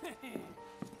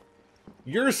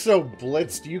 You're so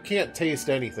blitzed, you can't taste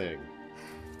anything.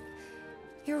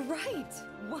 You're right.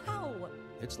 Wow.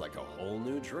 It's like a whole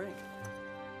new drink.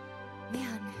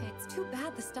 Man, it's too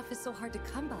bad the stuff is so hard to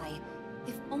come by.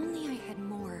 If only I had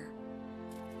more.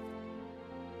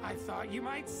 I thought you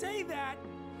might say that.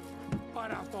 Bought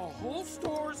out the whole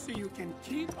store so you can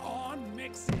keep on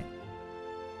mixing.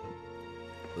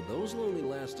 But those will only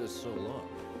last us so long.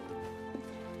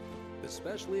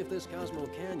 Especially if this Cosmo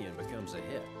Canyon becomes a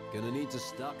hit. Gonna need to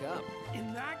stock up.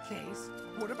 In that case,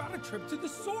 what about a trip to the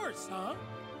source, huh?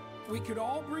 We could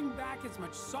all bring back as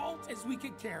much salt as we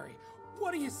could carry.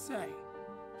 What do you say?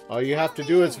 All you have to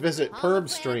do is visit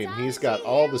Perb's stream. He's got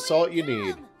all the salt you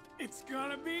need. It's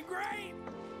gonna be great.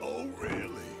 Oh,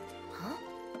 really? Huh?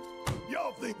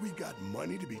 Y'all think we got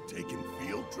money to be taking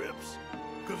field trips?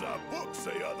 Because our books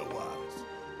say otherwise.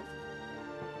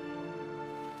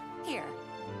 Here.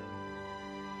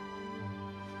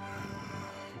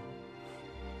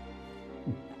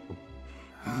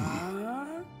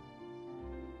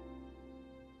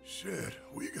 Shit,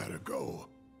 we gotta go.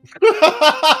 There you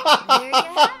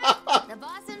have it. The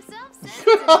boss himself said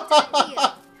it's up to you.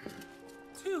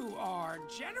 To our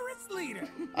generous leader.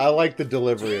 I like the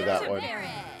delivery of that one.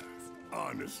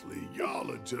 Honestly,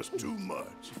 y'all are just too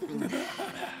much.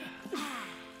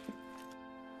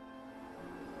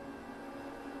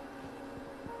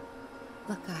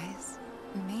 Look, guys,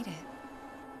 we made it.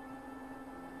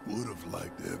 Would have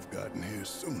liked to have gotten here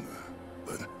sooner,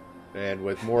 but... And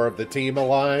with more of the team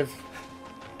alive.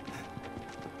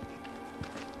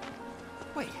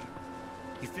 Wait,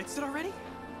 you fixed it already?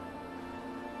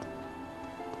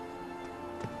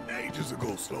 Ages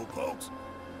ago, slowpokes.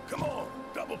 Come on,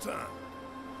 double time.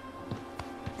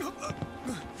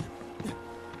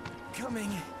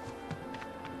 Coming.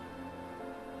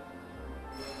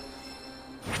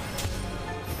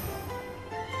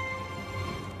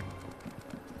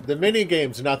 The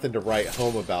minigame's nothing to write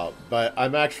home about, but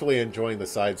I'm actually enjoying the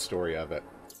side story of it.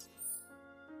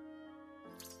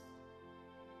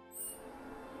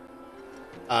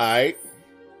 Alright.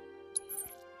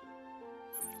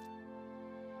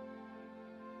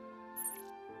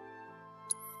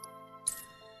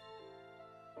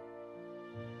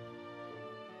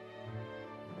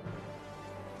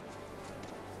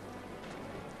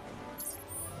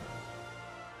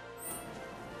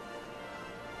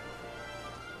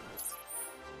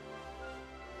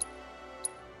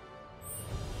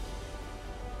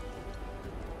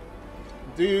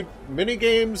 Dude,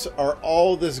 minigames are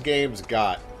all this game's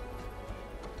got.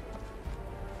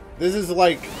 This is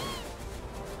like...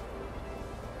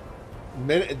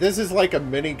 This is like a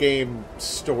minigame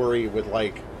story with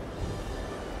like...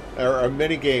 Or a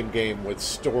minigame game with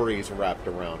stories wrapped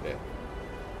around it.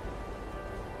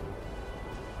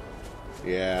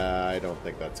 Yeah, I don't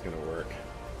think that's gonna work.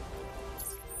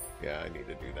 Yeah, I need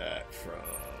to do that from...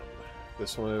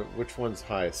 This one, which one's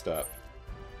highest up?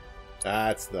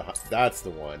 That's the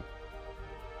one.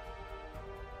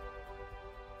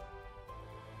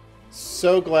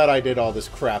 So glad I did all this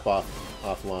crap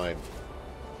offline.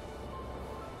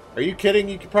 Are you kidding?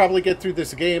 You could probably get through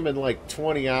this game in like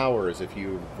 20 hours if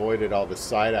you avoided all the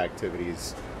side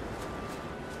activities.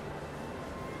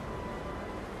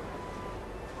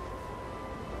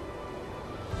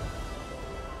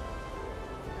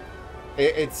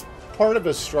 It's part of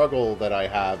a struggle that I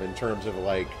have in terms of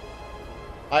like,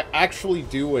 I actually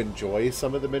do enjoy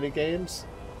some of the minigames.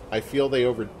 I feel they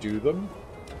overdo them.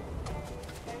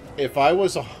 If I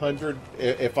was going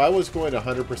to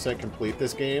 100% complete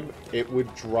this game, it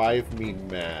would drive me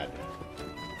mad.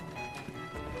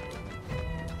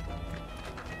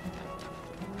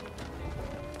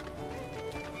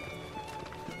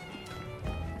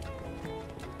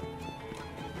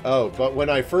 Oh, but when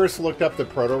I first looked up the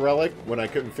Protorelic, when I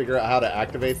couldn't figure out how to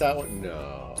activate that one,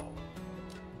 no.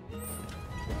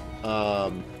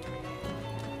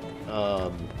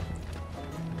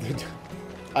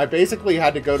 I basically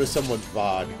had to go to someone's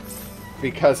VOD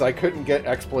because I couldn't get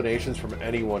explanations from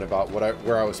anyone about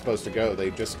where I was supposed to go.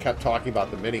 They just kept talking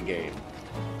about the minigame.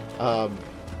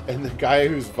 And the guy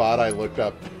whose VOD I looked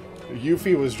up,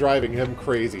 Yuffie was driving him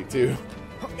crazy too.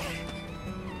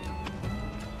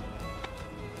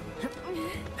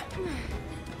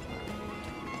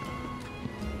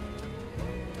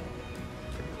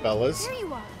 Fellas? There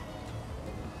you are.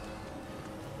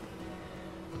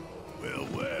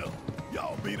 Well,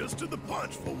 y'all beat us to the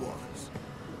punch for once.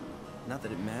 Not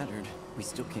that it mattered. We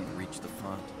still can't reach the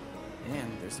font.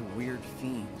 And there's a weird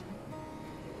fiend.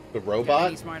 The robot?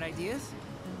 Any smart ideas?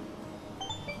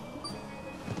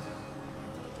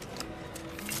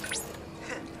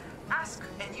 Ask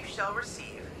and you shall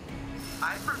receive.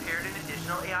 I've prepared an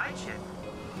additional AI chip.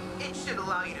 It should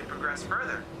allow you to progress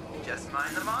further. Just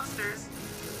mind the monsters.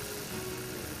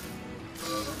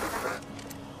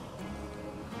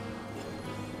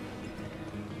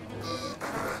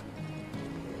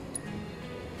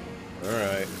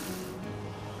 Alright.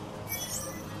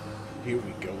 Here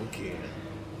we go again.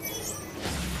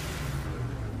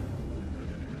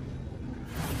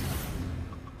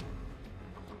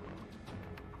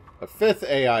 A 5th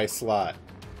AI slot.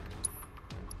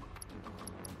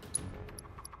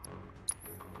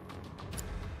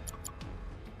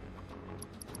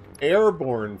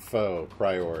 Airborne foe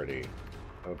priority.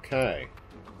 Okay.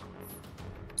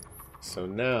 So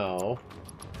now...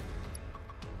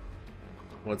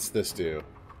 What's this do?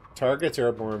 Targets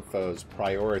airborne foes,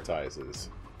 prioritizes.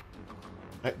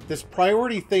 This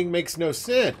priority thing makes no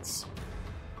sense.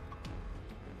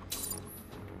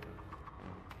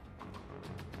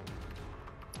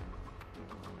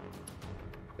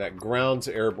 That grounds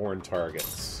airborne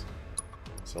targets.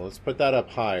 So let's put that up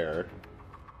higher.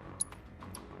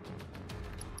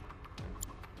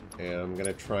 And I'm going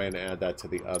to try and add that to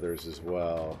the others as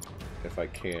well, if I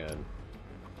can.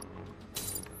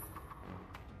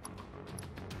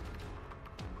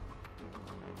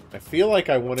 I feel like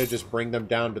I want to just bring them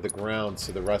down to the ground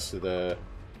so the rest of the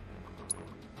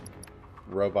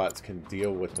robots can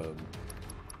deal with them.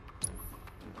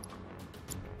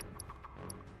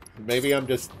 Maybe I'm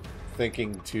just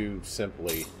thinking too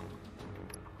simply.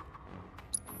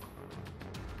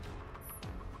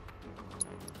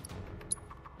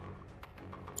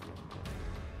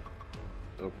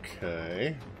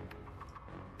 Okay.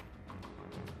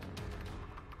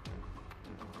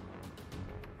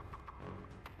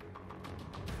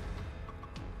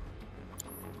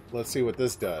 Let's see what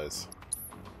this does.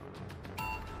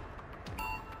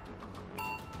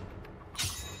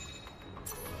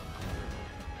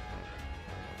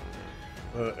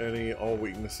 Any all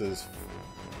weaknesses.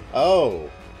 Oh.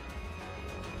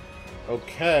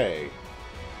 Okay.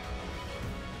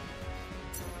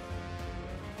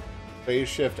 Phase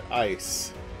shift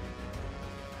ice.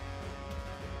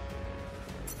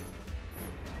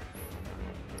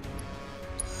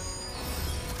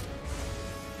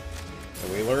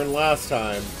 And we learned last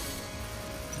time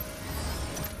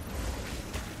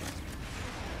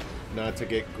not to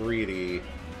get greedy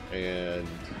and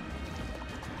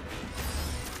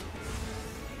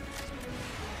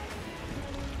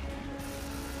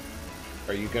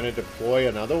are you going to deploy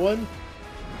another one?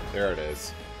 There it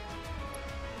is.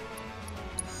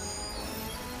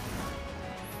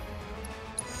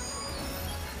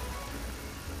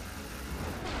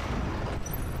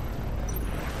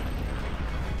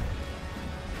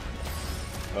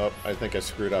 Oh, I think I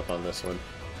screwed up on this one.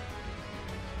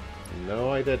 No,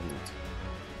 I didn't.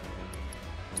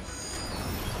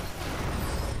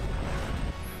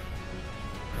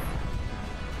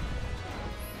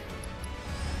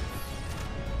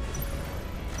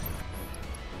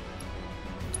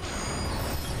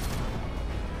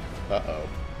 Uh-oh.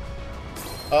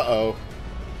 Uh-oh.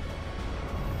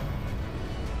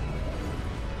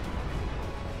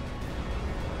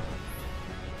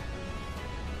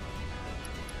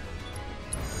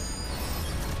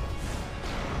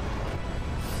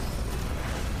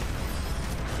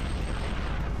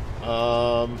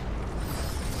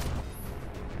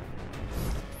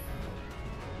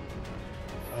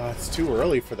 It's too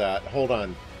early for that. Hold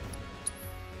on.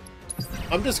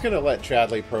 I'm just gonna let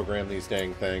Chadley program these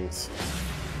dang things.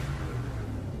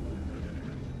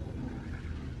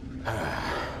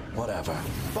 Whatever.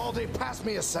 Baldy, pass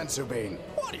me a sensor beam.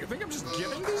 What, do you think I'm just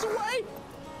giving these away?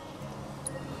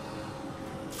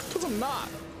 Because I'm not.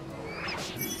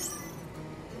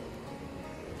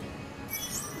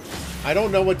 I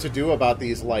don't know what to do about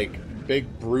these, like,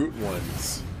 big brute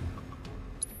ones.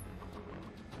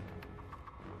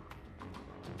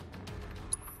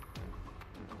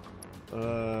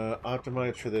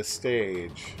 Optimize for this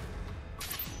stage.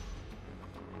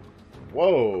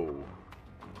 Whoa.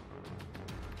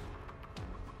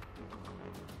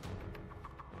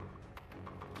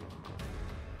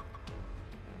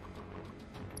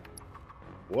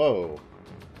 Whoa.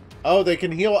 Oh, they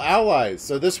can heal allies,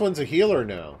 so this one's a healer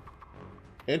now.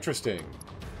 Interesting.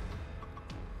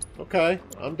 Okay,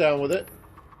 I'm down with it.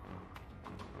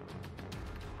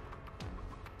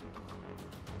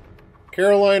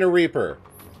 Carolina Reaper.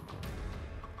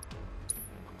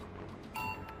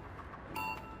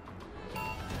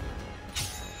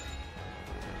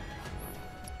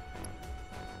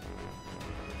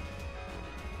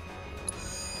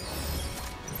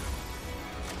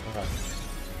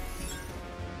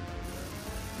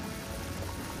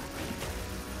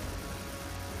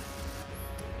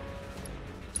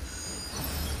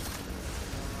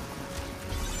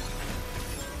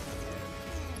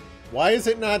 Why is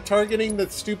it not targeting the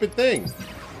stupid thing?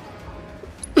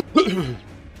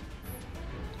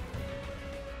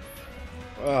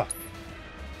 Huh.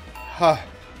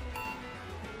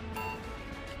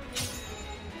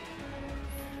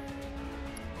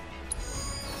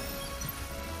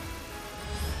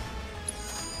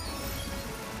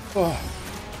 Oh.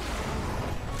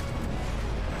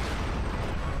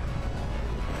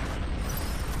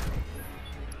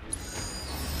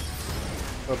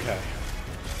 Okay.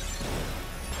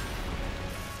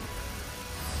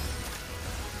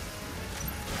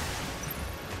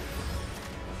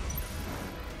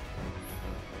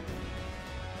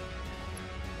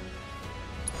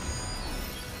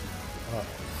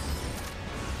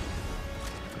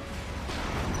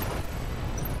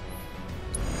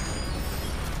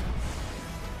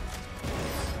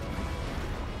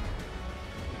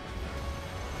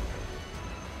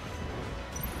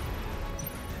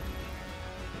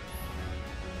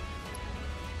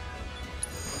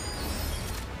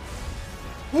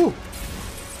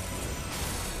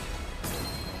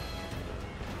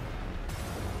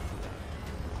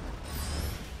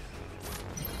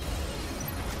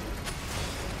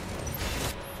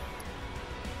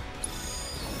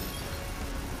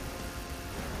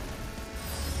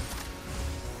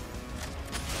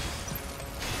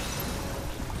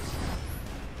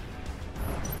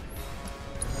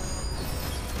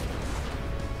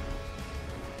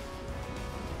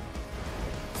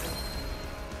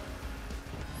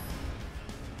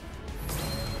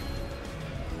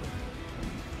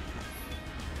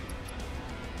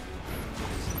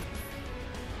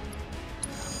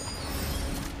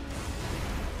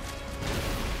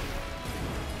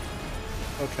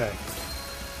 Okay.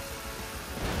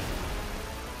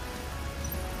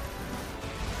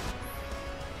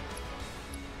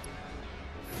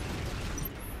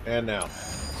 And now.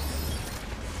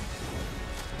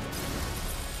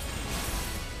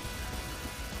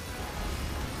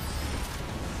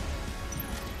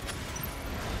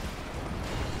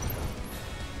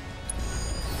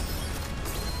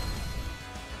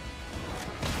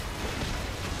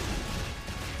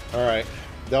 Alright.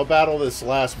 They'll battle this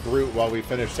last brute while we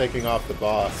finish taking off the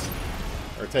boss.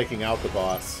 Or taking out the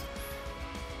boss.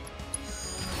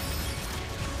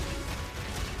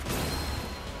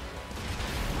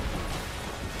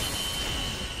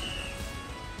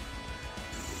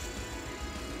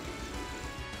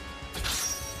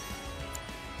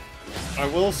 I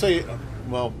will say,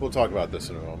 well, we'll talk about this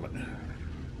in a moment.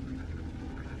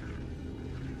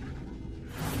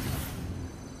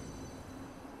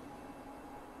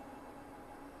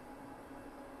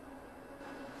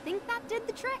 Think that did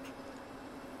the trick?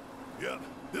 Yeah,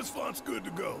 this font's good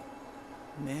to go.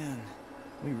 Man,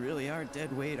 we really are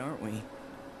dead weight, aren't we?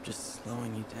 Just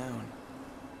slowing you down.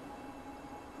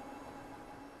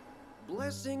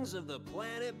 Blessings of the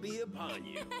planet be upon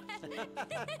you.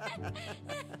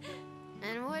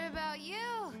 And what about you,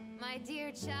 my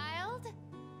dear child?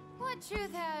 What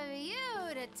truth have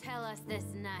you to tell us this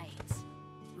night?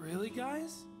 Really,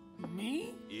 guys?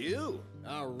 Me? You,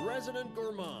 our resident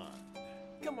gourmand.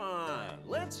 Come on,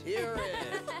 let's hear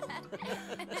it.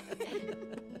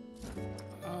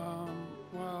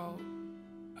 Well,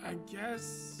 I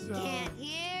guess... Can't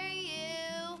hear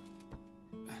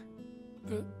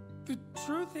you. The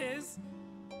truth is...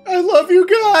 I love you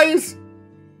guys!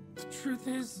 The truth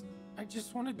is, I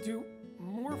just want to do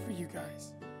more for you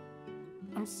guys.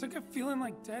 I'm sick of feeling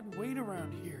like dead weight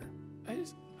around here.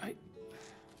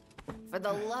 For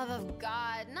the love of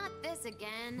God, not this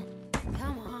again.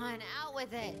 Come on, out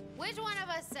with it. Which one of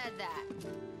us said that?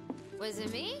 Was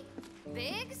it me?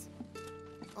 Biggs?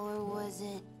 Or was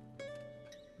it...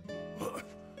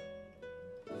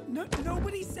 No,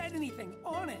 nobody said anything,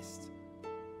 honest.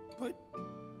 But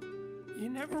you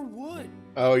never would.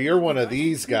 Oh, you're one of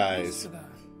these guys.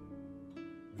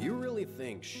 You really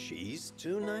think she's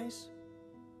too nice?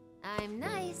 I'm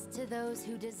nice to those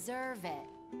who deserve it.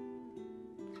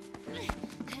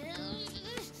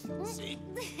 See?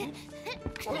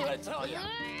 What did I tell you?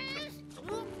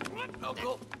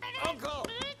 Uncle! Uncle!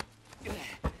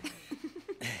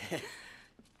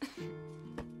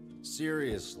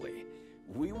 Seriously,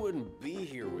 we wouldn't be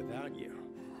here without you.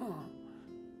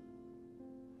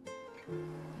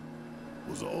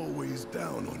 Was always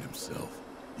down on himself,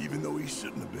 even though he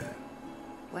shouldn't have been.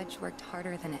 Wedge worked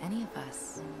harder than any of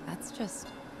us. That's just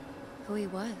who he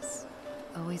was.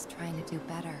 Always trying to do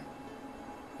better.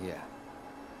 Yeah.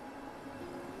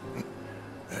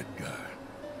 That guy.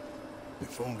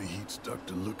 If only he'd stuck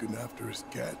to looking after his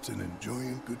cats and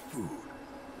enjoying good food.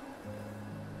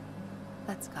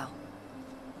 Let's go.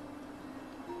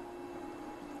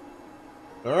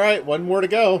 Alright, one more to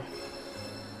go.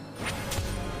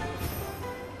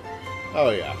 Oh,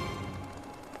 yeah.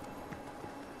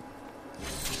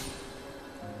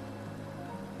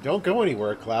 Don't go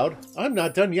anywhere, Cloud. I'm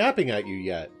not done yapping at you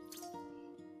yet.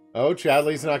 Oh,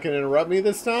 Chadley's not going to interrupt me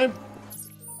this time?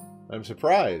 I'm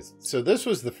surprised. So this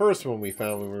was the first one we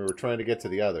found when we were trying to get to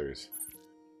the others.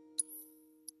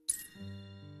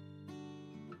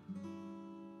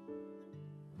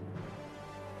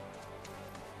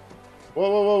 Whoa,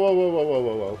 whoa, whoa, whoa, whoa, whoa, whoa,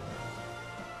 whoa, whoa.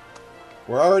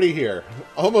 We're already here.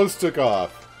 Almost took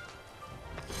off.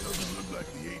 Doesn't look like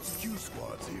the HQ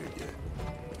squad's here yet.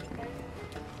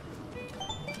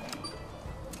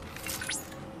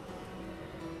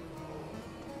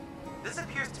 This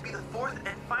appears to be the fourth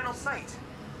and final site.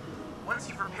 Once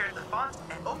you've repaired the font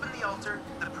and opened the altar,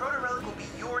 the Protorelic will be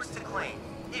yours to claim,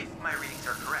 if my readings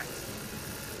are correct.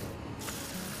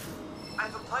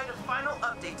 I've applied a final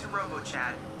update to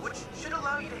RoboChat, which should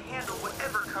allow you to handle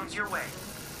whatever comes your way.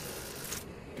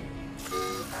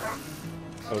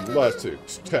 Unless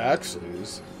it's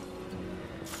taxes.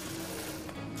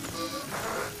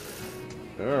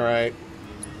 Alright.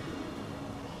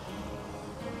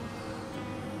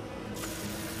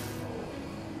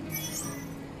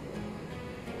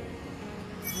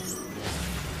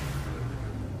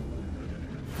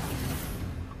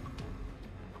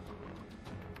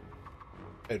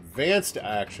 Advanced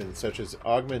actions such as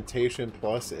Augmentation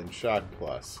Plus and Shock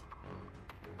Plus.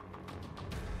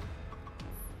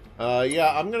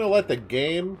 Yeah, I'm gonna let the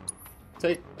game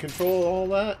take control of all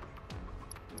that.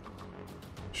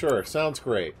 Sure, sounds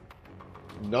great.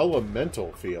 Nulla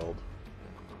Mental Field.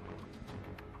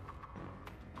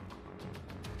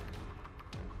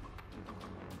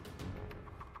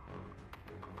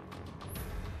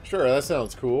 Sure, that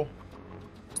sounds cool.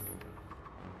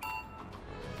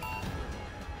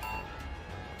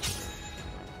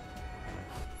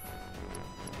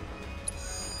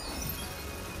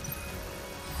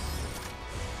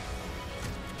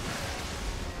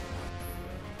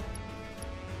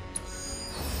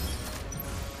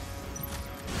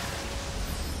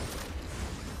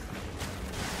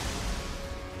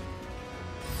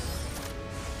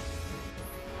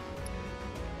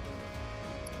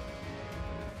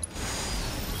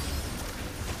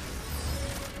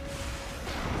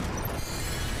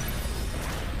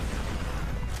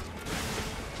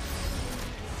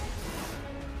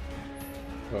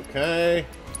 Okay.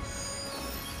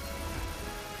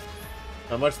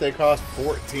 How much they cost?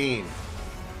 14.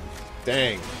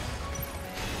 Dang.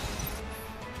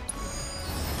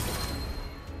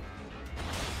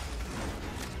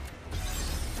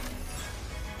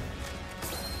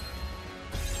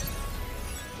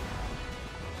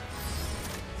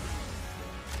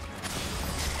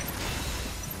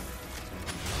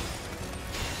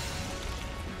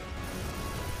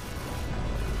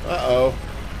 Uh-oh.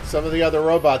 Some of the other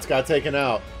robots got taken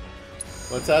out.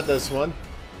 Let's add this one.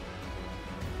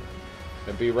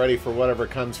 And be ready for whatever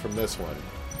comes from this one.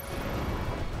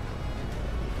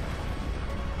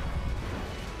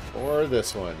 Or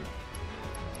this one.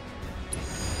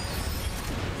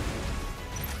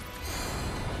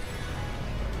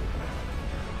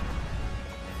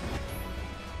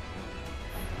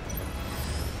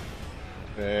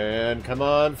 And come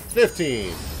on,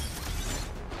 15.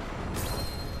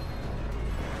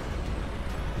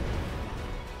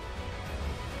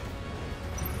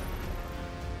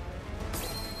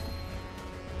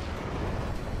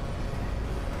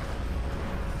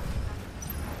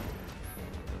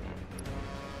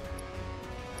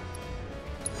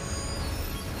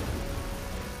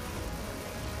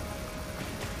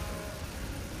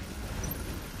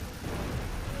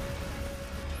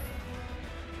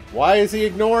 Why is he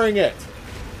ignoring it?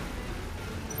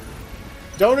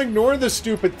 Don't ignore the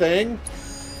stupid thing.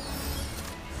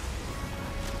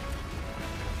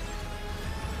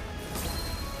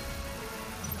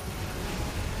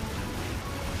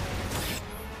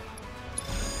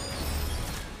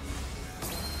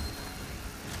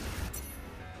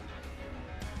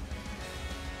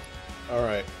 All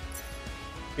right.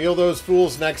 Heal those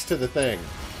fools next to the thing.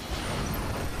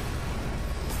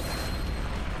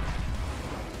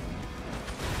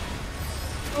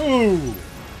 Ooh!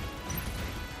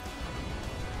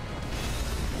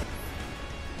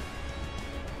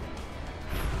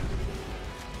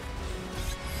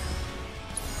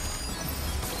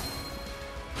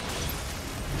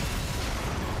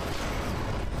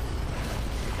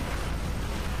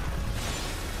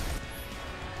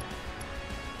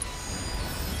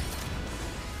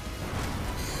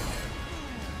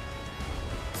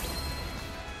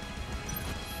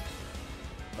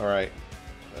 All right.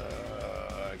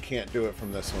 Can't do it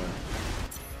from this one.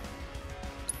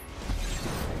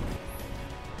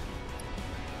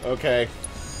 Okay.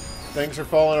 Things are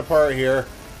falling apart here.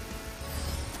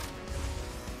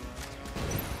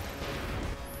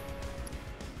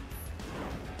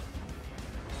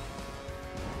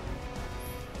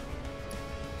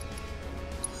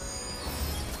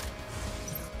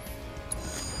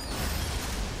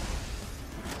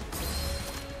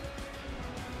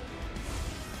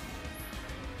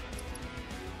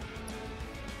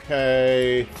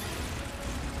 Okay.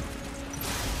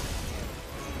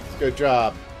 Good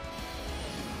job.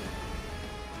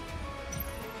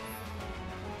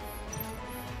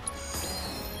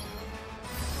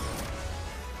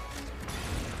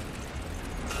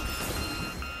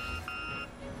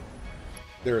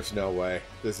 There's no way.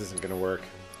 This isn't going to work.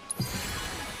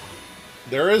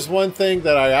 There is one thing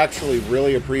that I actually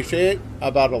really appreciate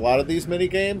about a lot of these mini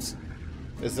games,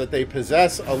 is that they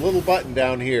possess a little button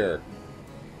down here.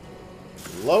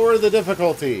 Lower the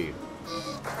difficulty.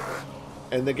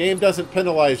 And the game doesn't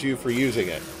penalize you for using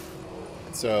it.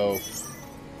 So,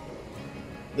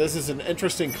 this is an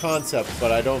interesting concept,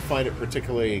 but I don't find it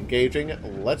particularly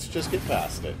engaging. Let's just get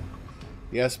past it.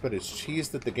 Yes, but it's cheese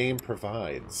that the game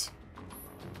provides.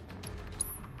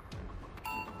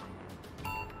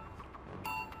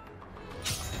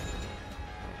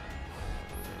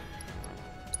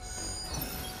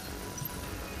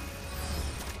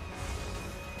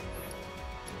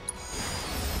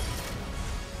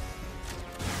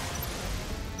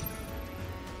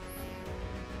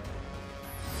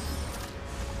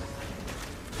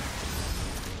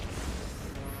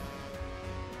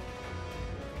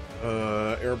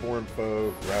 Airborne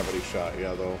foe, gravity shot.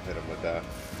 Yeah, they'll hit him with that.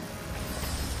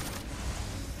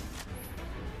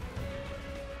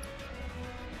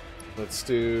 Let's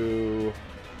do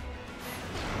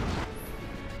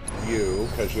you,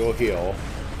 because you'll heal.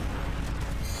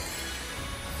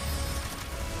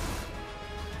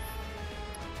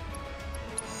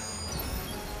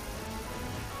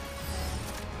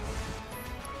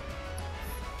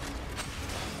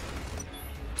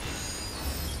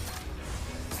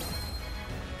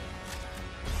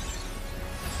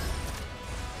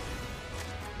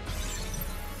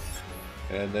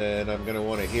 And then I'm going to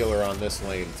want a healer on this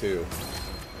lane, too.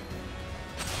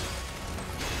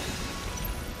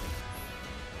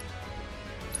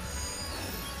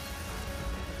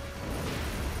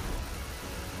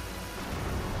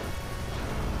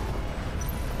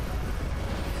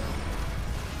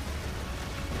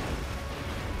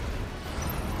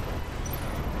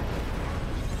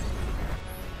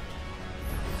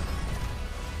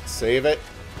 Save it.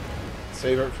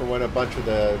 Save it for when a bunch of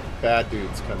the bad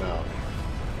dudes come out.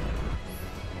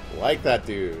 Like that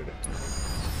dude.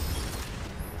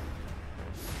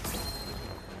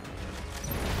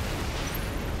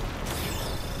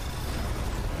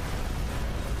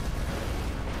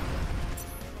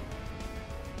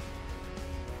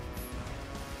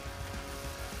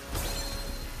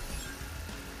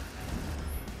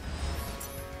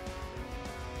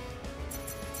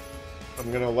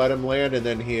 I'm gonna let him land and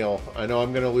then heal. I know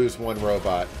I'm gonna lose one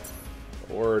robot.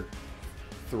 Or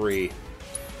 3.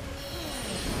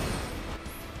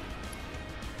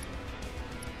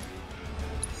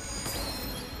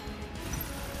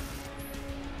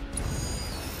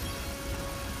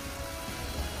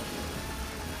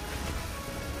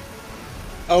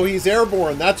 Oh, he's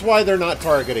airborne. That's why they're not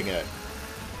targeting it.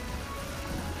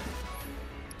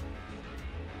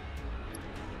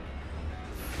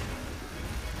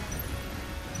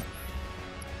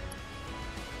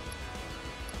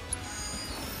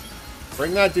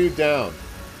 Bring that dude down.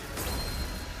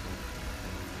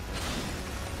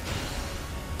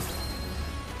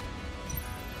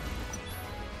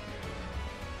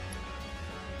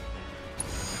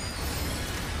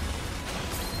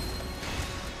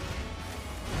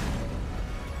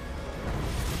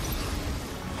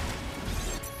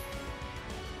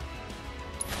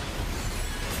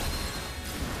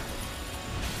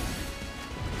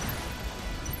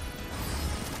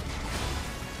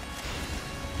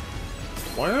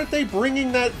 Why aren't they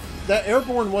bringing that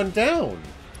airborne one down?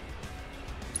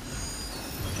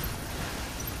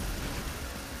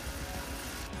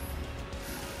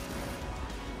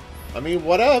 I mean,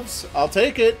 whatevs. I'll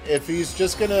take it. If he's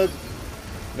just gonna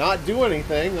not do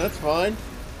anything, that's fine.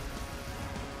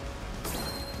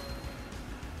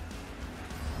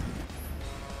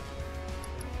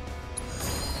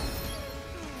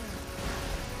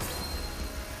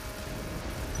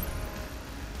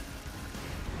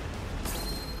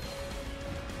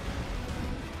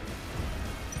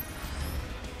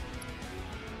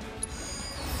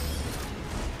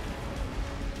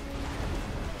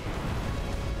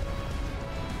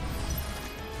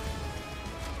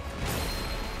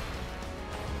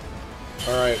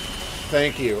 Alright,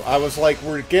 thank you. I was like,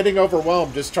 we're getting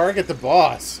overwhelmed. Just target the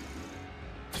boss.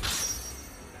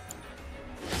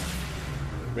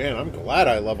 Man, I'm glad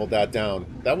I leveled that down.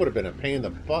 That would have been a pain in the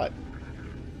butt.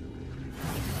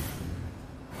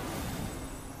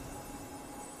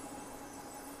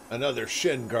 Another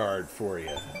shin guard for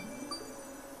you.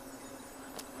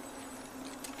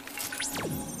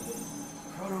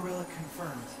 Protorelic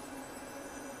confirmed.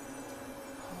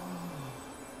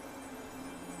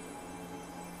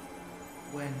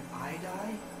 When I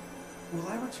die, will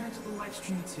I return to the live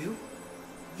stream too?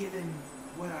 Given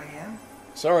what I am?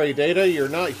 Sorry, Data, you're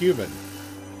not human.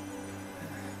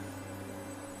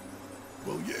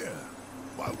 Well, yeah.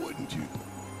 Why wouldn't you?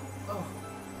 Oh.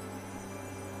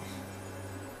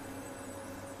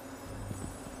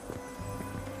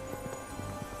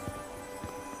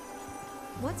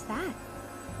 What's that?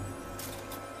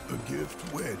 A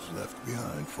gift Wedge left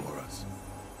behind for us.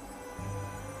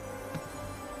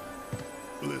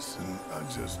 Listen, I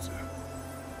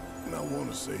want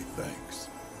to say thanks.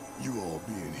 You all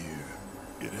being here,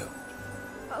 it helped.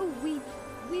 Oh, we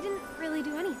didn't really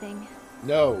do anything.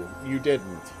 No, you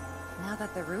didn't. Now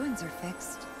that the ruins are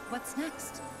fixed, what's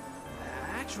next?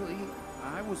 Actually,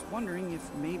 I was wondering if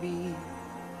maybe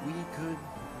we could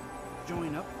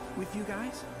join up with you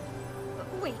guys?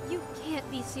 Wait, you can't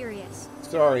be serious.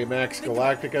 Sorry, Max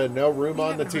Galactica, no room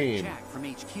on the team. Jack from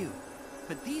HQ,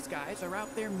 but these guys are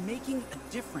out there making a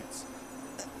difference.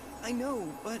 I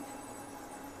know, but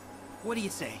what do you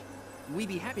say? We'd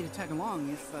be happy to tag along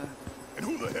if, And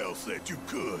who the hell said you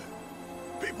could?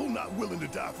 People not willing to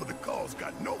die for the cause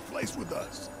got no place with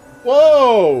us.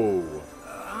 Whoa!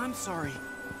 I'm sorry.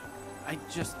 I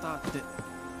just thought that...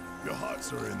 Your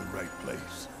hearts are in the right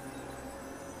place.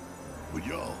 But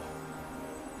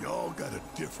y'all got a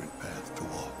different path to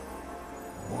walk.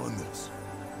 One that's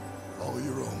all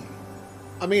your own.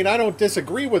 I mean, I don't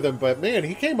disagree with him, but man,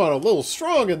 he came on a little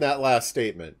strong in that last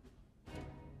statement.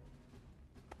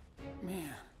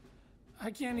 Man,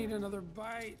 I can't eat another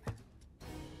bite.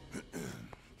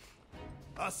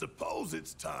 I suppose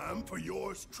it's time for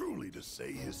yours truly to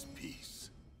say his piece.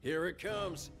 Here it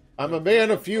comes. I'm a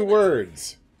man of few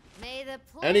words. May the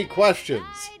Any questions?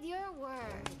 guide your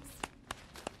words.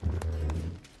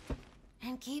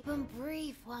 And keep them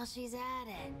brief while she's at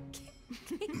it.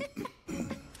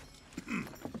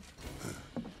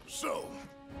 So,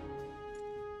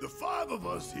 the 5 of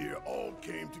us here all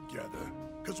came together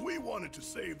because we wanted to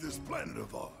save this planet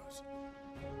of ours.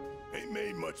 Ain't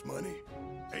made much money.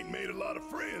 Ain't made a lot of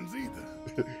friends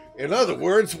either. In other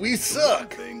words, we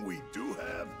suck. The one thing we do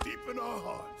have deep in our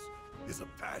hearts is a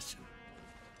passion.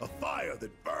 A fire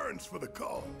that burns for the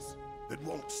cause. That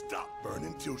won't stop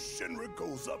burning till Shinra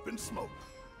goes up in smoke.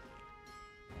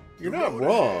 You're The not road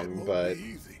wrong, ahead won't but... be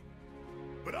easy.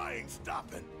 But I ain't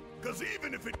stopping. Because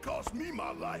even if it costs me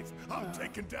my life, I'm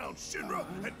taking down Shinra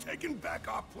and taking back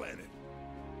our planet.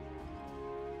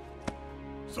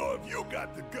 So if you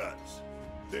got the guts,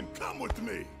 then come with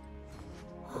me.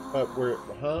 But we're...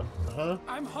 Huh? Huh?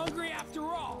 I'm hungry after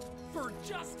all. For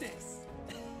justice.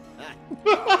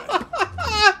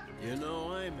 You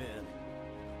know I'm in.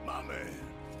 My man.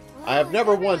 I have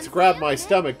never once grabbed my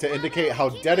stomach to indicate how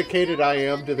dedicated I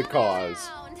am to the cause.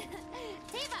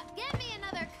 Tifa, get me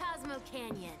another Cosmo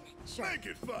Canyon. Sure. Make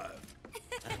it 5.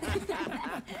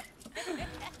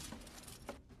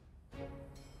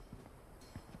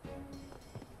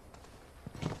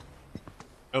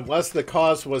 Unless the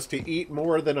cause was to eat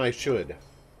more than I should.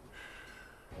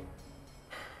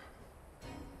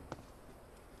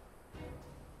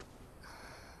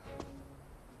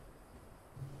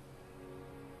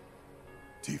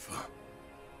 Tifa.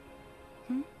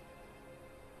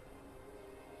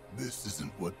 This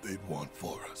isn't what they'd want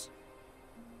for us.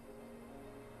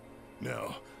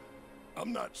 Now,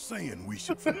 I'm not saying we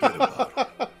should forget about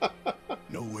it.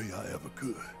 No way I ever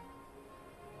could.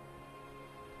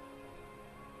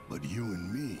 But you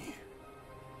and me,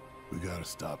 we gotta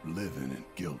stop living in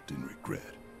guilt and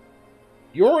regret.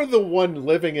 You're the one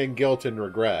living in guilt and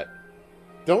regret.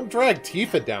 Don't drag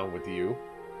Tifa down with you.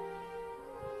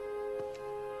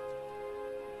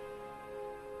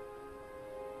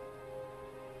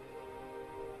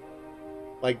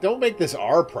 Like, don't make this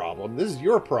our problem. This is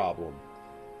your problem.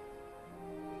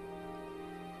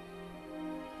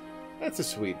 That's a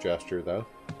sweet gesture, though.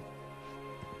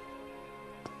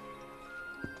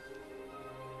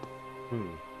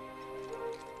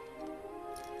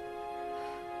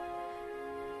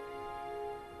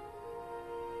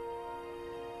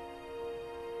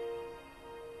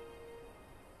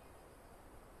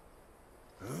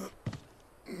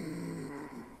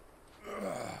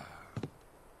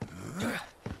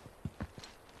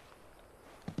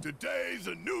 Today's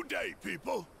a new day,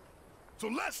 people. So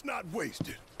let's not waste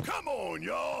it. Come on,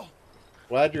 y'all.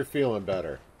 Glad you're feeling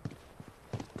better.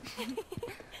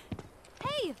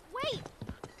 Hey, wait!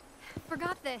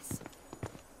 Forgot this.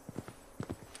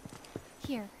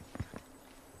 Here.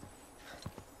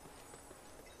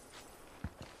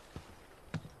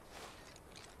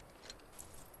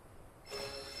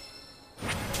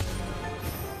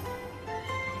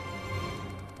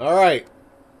 All right.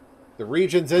 The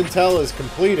region's intel is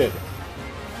completed.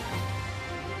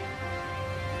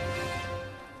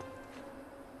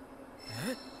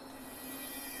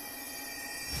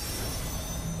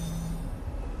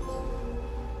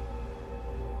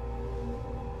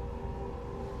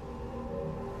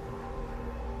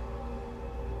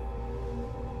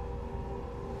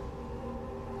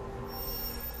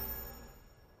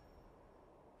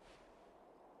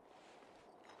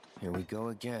 Here we go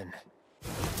again.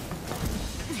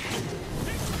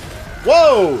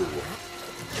 Whoa!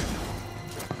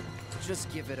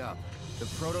 Just give it up. The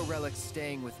Protorelic's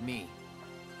staying with me.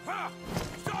 Ha!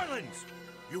 Silence!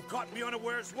 You caught me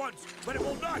unawares once, but it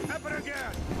will not happen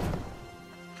again!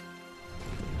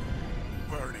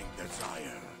 Burning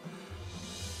desire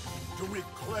to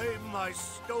reclaim my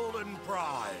stolen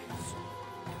prize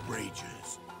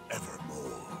rages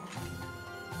evermore.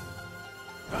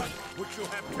 That which you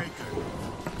have taken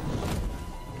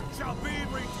shall be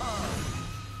returned.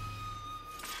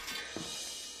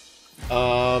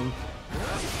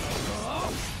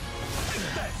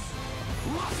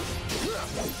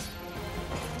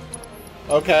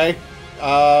 Okay.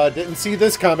 Didn't see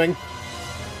this coming.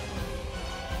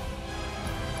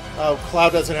 Oh,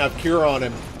 Cloud doesn't have cure on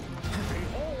him.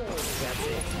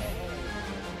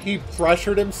 He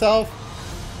pressured himself?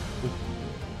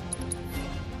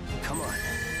 Come on.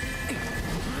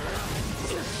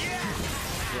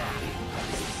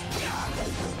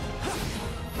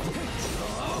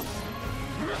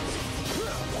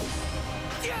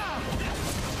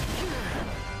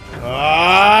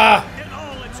 Ah! In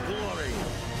all its glory.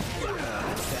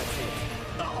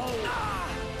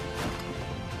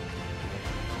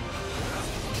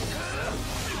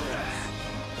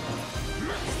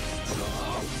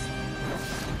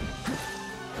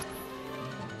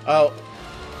 Oh.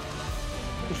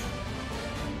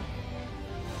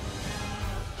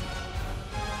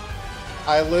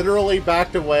 I literally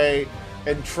backed away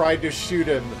and tried to shoot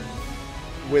him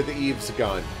with Eve's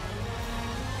gun.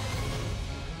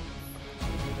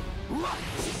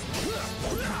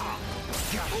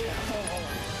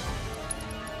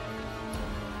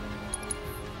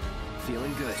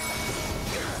 Feeling good.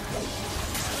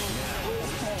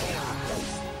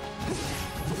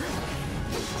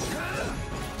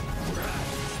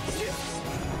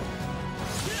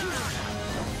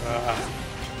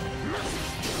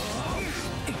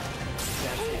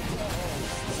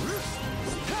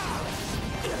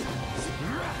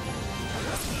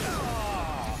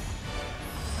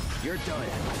 You're done.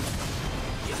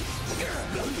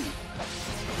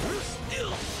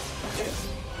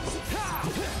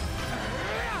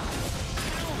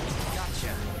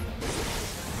 Gotcha.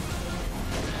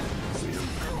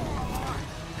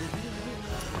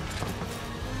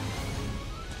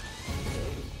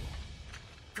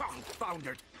 Confound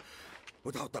it!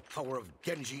 Without the power of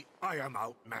Genji, I am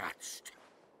outmatched.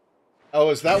 Oh,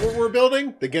 is that what we're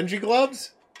building? The Genji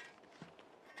gloves?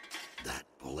 That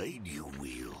blade you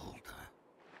wield.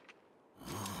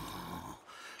 Oh,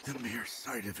 the mere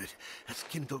sight of it has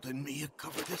kindled in me a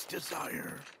covetous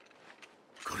desire.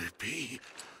 Could it be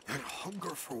that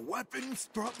hunger for weapons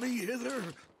brought me hither?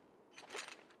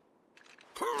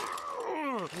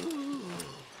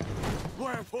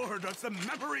 Wherefore does the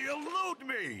memory elude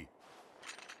me?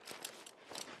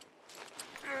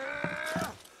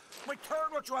 Return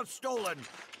what you have stolen!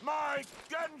 My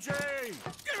Genji!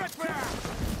 Give it back!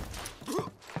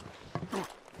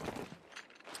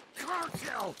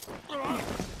 Cartel! A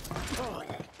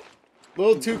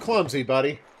little too clumsy,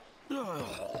 buddy.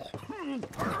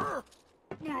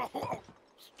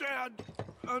 Stand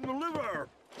and deliver!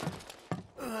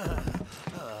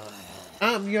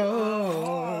 I'm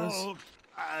yours. Oh,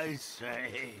 I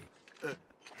say.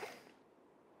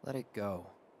 Let it go.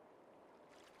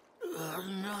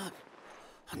 Not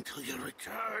until you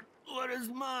return what is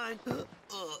mine.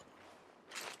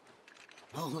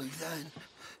 Only then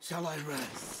shall I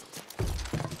rest.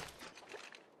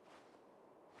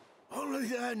 Only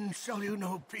then shall you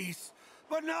know peace,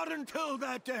 but not until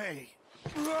that day.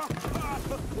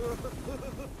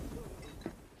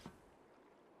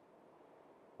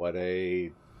 What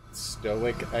a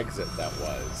stoic exit that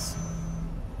was.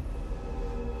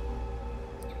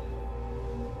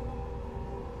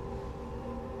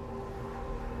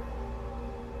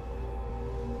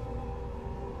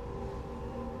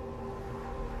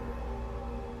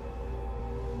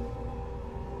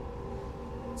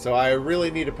 So I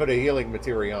really need to put a healing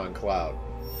materia on Cloud.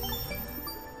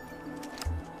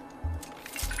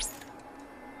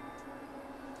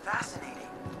 Fascinating.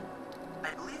 I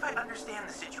believe I understand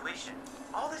the situation.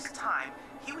 All this time,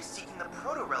 he was seeking the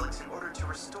proto-relics in order to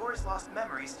restore his lost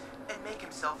memories and make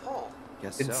himself whole.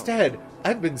 Guess so. Instead,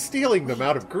 I've been stealing them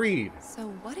out of greed. So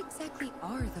what exactly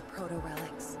are the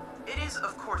proto-relics? It is,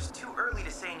 of course, too early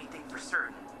to say anything for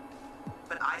certain.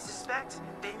 But I suspect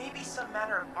they may be some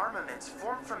manner of armaments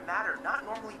formed from matter not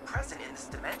normally present in this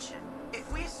dimension.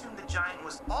 If we assume the giant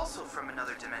was also from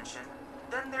another dimension,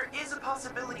 then there is a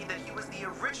possibility that he was the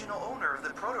original owner of the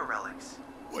proto-relics.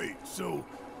 Wait, so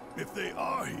if they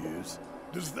are his,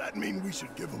 does that mean we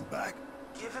should give them back?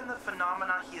 Given the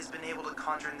phenomena he has been able to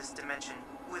conjure in this dimension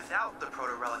without the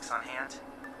proto-relics on hand,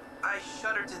 I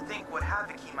shudder to think what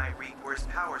havoc he might wreak were his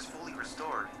powers fully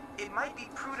restored. It might be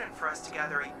prudent for us to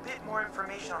gather a bit more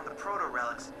information on the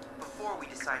proto-relics before we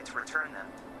decide to return them.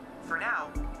 For now,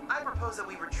 I propose that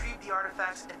we retrieve the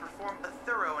artifacts and perform a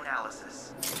thorough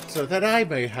analysis. So that I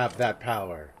may have that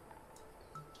power.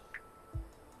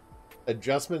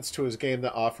 Adjustments to his game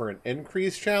that offer an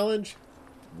increased challenge?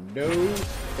 No,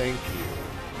 thank you.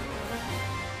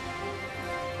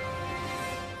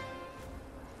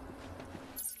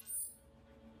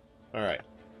 Alright.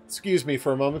 Excuse me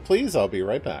for a moment, please. I'll be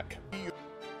right back.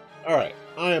 Alright,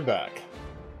 I am back.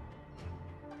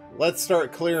 Let's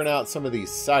start clearing out some of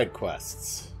these side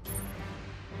quests.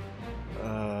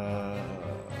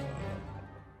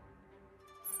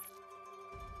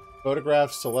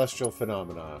 Photograph celestial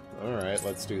phenomena. Alright,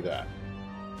 let's do that.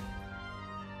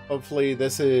 Hopefully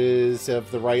this is of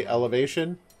the right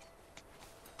elevation.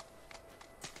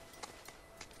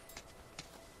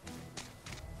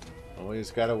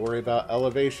 Always gotta worry about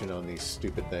elevation on these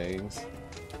stupid things.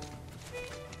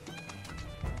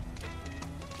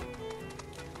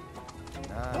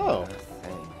 Oh.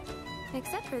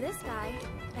 Except for this guy,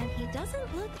 and he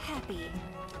doesn't look happy.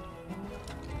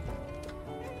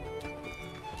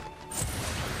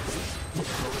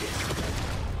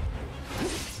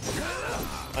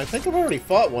 I think I've already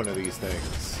fought one of these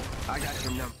things. I got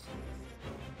your number.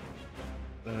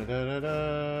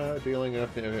 Dealing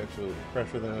enough to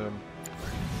pressure them.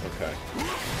 Okay.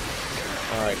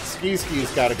 Alright,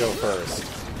 Ski's gotta go first.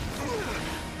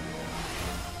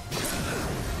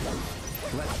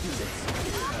 Let's do this.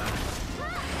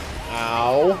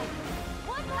 Ow.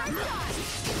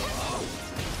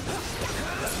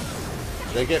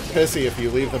 They get pissy if you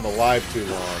leave them alive too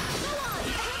long.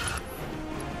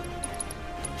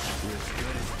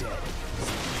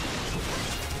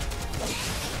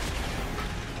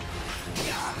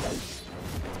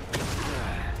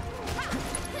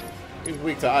 He's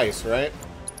weak to ice, right?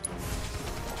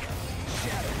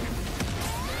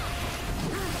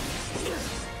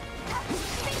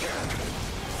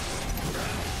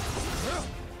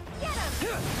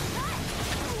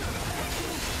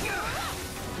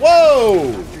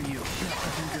 Whoa!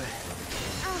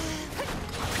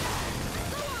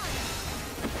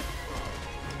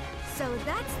 So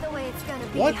that's the way it's gonna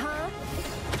be, What? huh?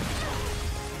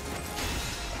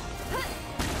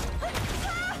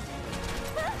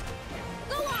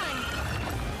 Go on.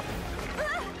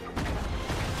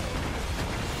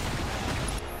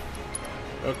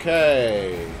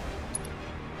 Okay.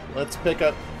 Let's pick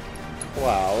up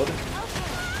Cloud.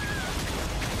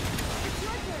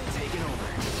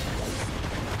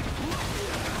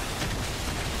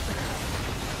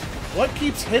 What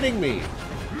keeps hitting me?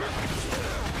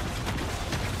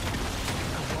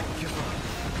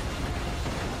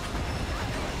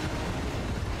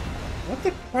 What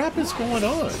the crap is going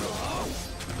on?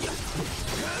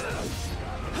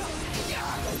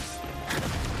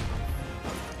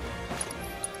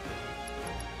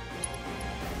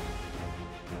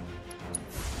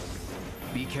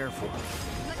 Be careful.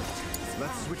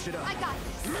 Let's switch it up. I got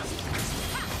this.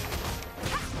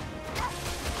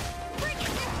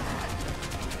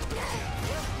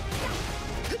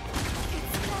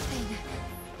 It's nothing.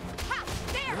 Ha!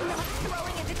 There! Not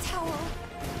throwing in the towel.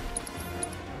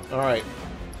 Alright.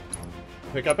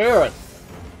 Pick up Aaron.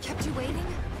 Kept you waiting?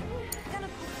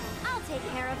 I'll take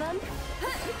care of him.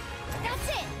 That's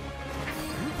it!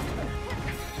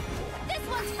 This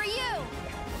one's for you!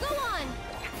 Go on!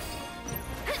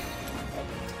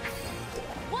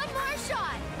 One more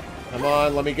shot! Come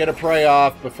on, let me get a prey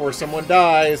off before someone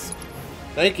dies.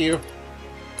 Thank you. Need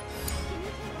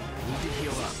to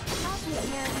heal up. I'll take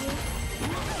care of you.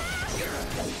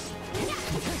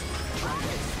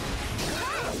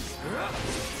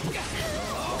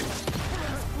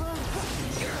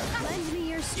 Lend me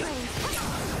your strength.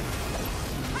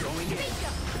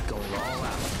 Going all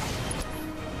out.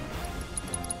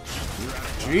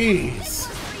 Jeez.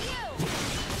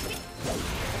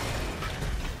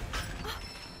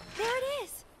 There it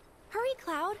is. Hurry,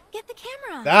 Cloud. Get the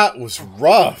camera. That was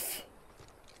rough.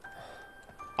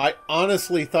 I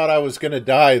honestly thought I was gonna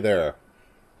die there.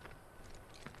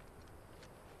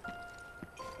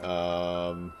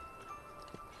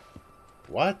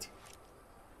 What?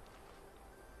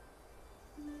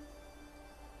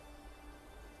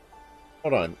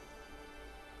 Hold on.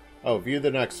 Oh, view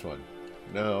the next one.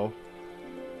 No.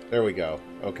 There we go.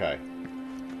 Okay.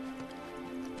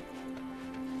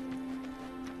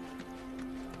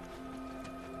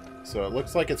 So it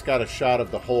looks like it's got a shot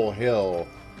of the whole hill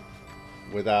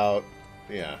without...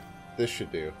 Yeah, this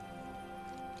should do.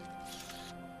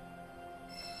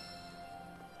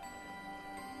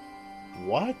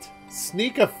 What?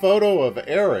 Sneak a photo of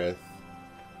Aerith?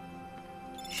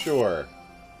 Sure.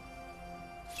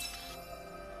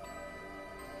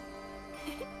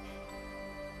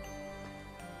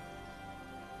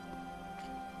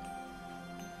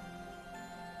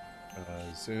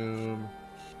 Zoom.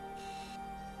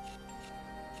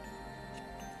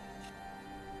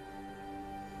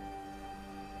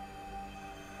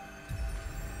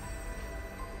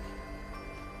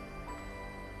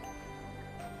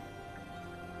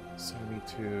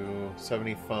 $72,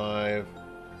 $75.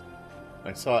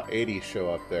 I saw 80 show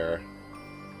up there.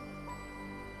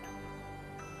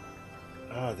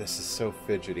 Oh, this is so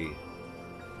fidgety.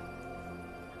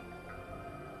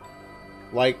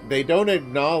 Like, they don't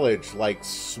acknowledge, like,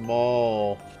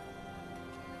 small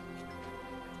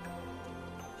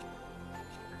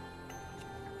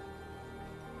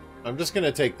I'm just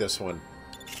gonna take this one.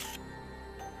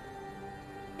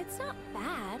 It's not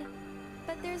bad,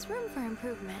 but there's room for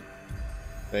improvement.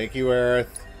 Thank you,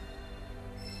 Aerith.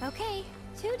 Okay,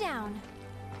 2 down.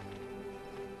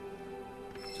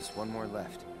 Just one more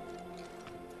left.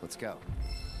 Let's go.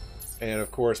 And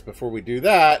of course, before we do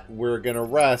that, we're gonna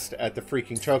rest at the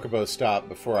freaking Chocobo stop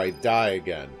before I die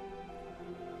again.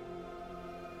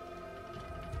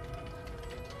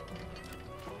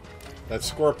 That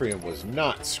Scorpion was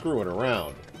not screwing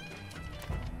around.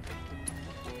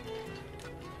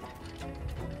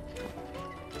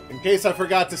 In case I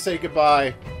forgot to say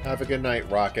goodbye, have a good night,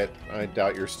 Rocket. I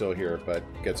doubt you're still here, but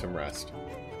get some rest.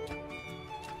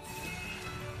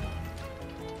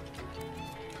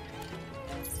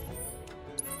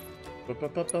 I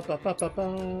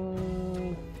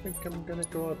think I'm gonna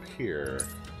go up here.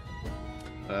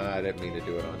 I didn't mean to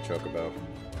do it on Chocobo.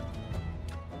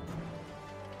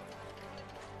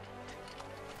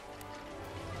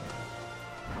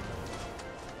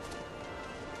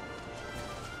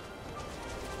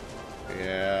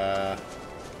 Yeah.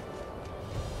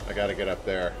 I gotta get up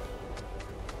there.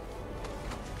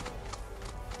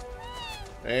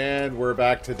 And we're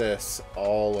back to this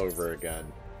all over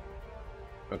again.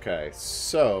 Okay,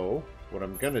 so what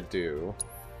I'm gonna do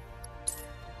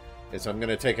is I'm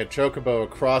gonna take a Chocobo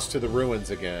across to the ruins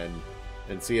again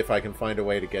and see if I can find a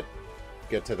way to get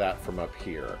to that from up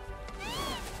here.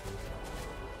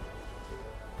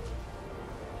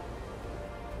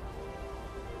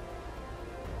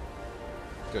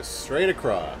 Just straight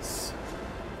across.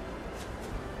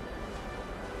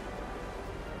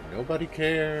 Nobody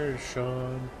cares,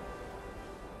 Sean.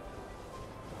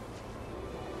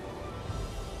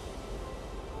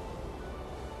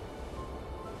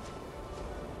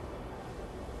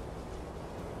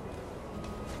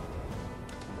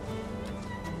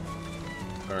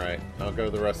 Alright, I'll go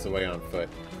the rest of the way on foot.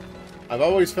 I've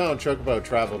always found Chocobo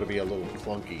travel to be a little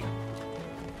clunky.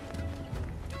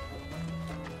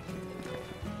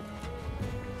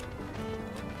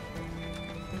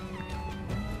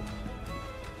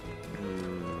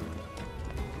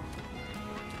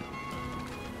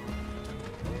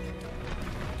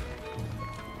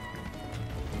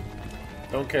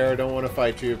 Don't care, don't want to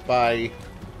fight you. Bye.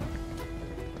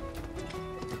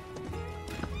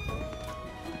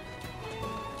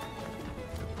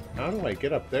 How do I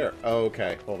get up there? Oh,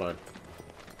 okay. Hold on.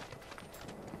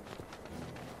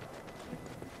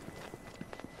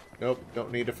 Nope,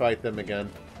 don't need to fight them again.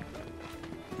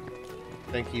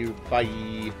 Thank you.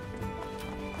 Bye.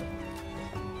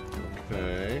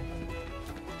 Okay.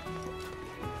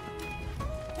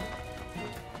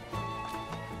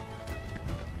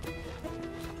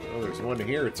 Oh, there's one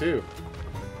here, too.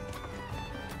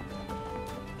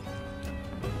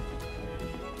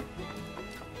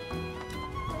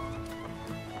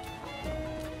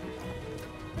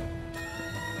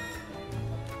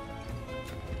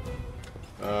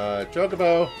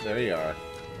 Chocobo, there you are.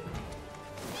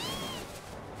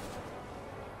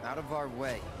 Out of our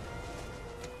way.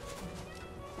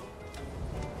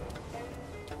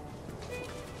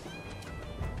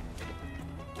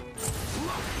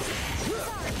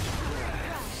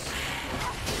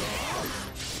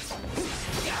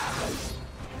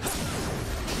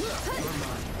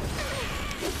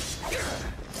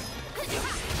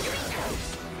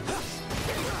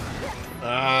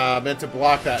 Ah, I meant to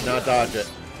block that, not dodge it.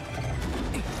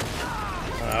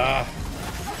 Ah.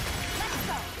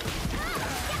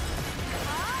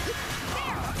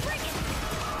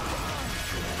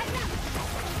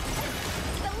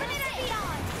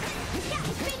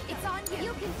 It's on you.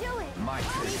 You can do it. My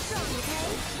turn. Stay strong, okay?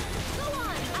 Go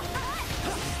on.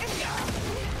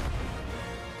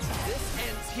 This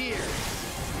ends here.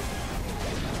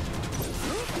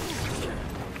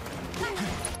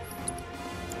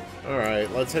 Alright,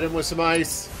 let's hit him with some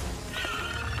ice.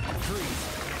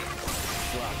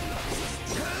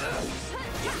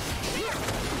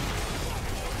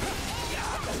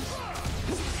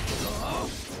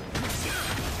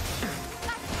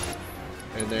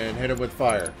 And then hit him with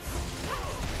fire.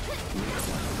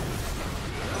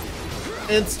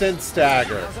 Instant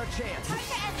stagger. Now's our chance.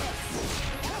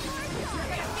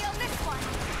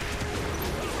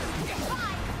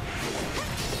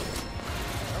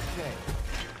 Okay.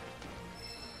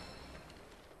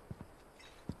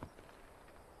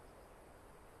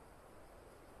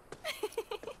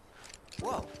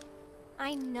 Whoa.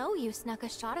 I know you snuck a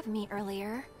shot of me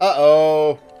earlier.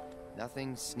 Uh-oh.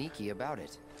 Nothing sneaky about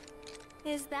it.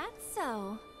 Is that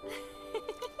so?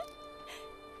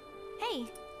 Hey,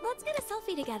 let's get a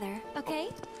selfie together, okay?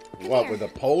 Come What, here. with a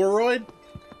Polaroid?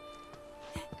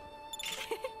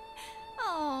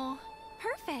 Oh,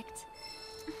 perfect. perfect.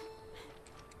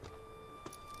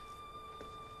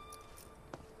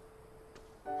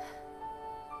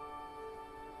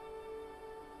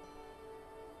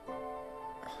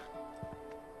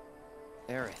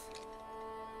 Aerith.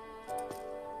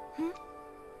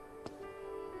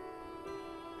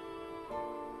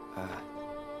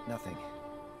 Nothing.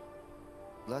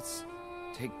 Let's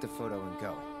take the photo and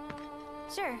go.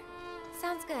 Sure.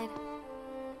 Sounds good.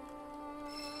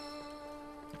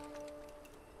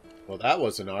 Well, that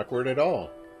wasn't awkward at all.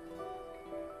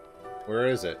 Where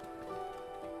is it?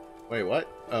 Wait, what?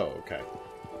 Oh, okay.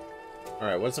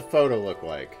 Alright, what's the photo look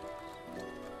like?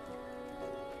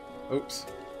 Oops.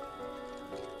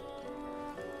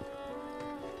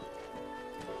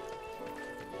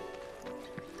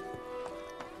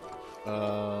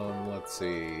 Let's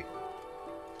see.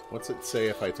 What's it say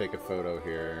if I take a photo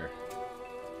here?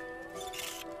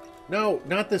 No,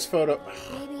 not this photo.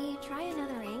 Maybe try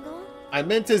another angle? I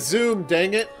meant to zoom,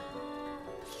 dang it!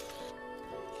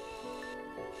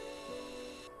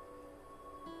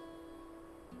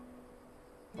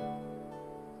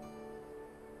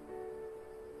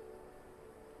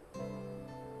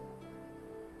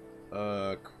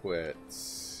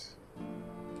 Quits.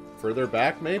 Further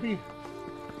back, maybe?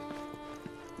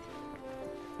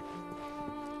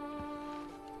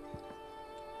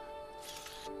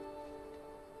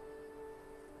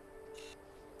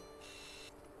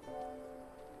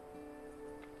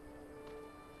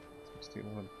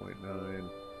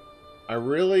 I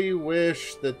really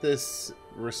wish that this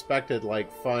respected,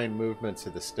 like, fine movements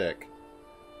of the stick.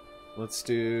 Let's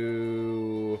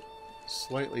do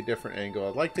slightly different angle.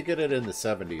 I'd like to get it in the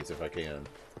 70s if I can.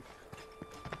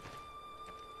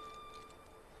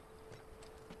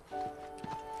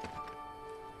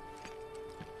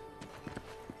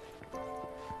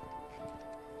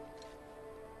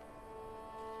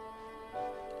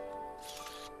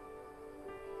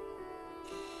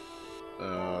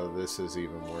 This is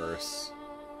even worse.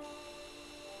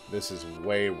 This is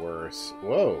way worse.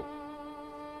 Whoa.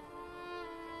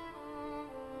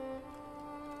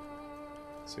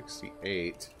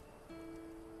 68.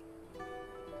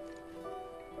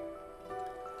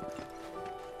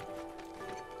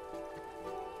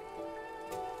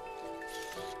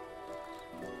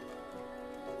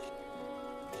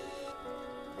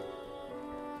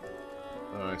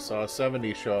 Oh, I saw a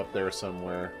 70 show up there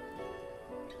somewhere.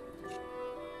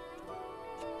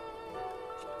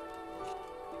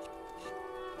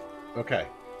 Okay.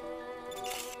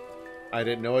 I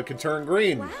didn't know it could turn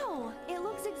green. Wow, it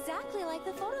looks exactly like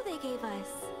the photo they gave us.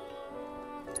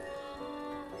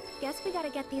 Guess we gotta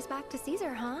get these back to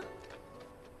Caesar, huh?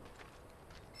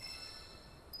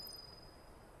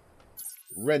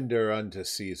 Render unto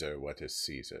Caesar what is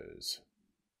Caesar's.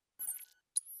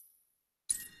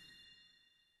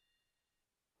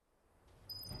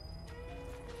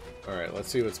 Alright, let's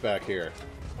see what's back here.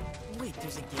 Wait,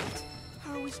 there's a gate?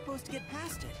 How are we supposed to get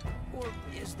past it? Or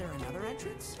is there another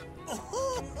entrance?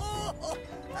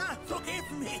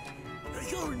 Forgive me.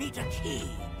 You'll need a key.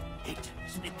 It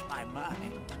slipped my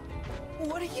mind.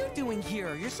 What are you doing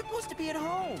here? You're supposed to be at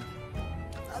home.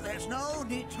 There's no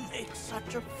need to make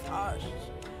such a fuss.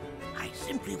 I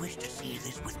simply wish to see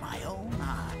this with my own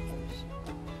eyes.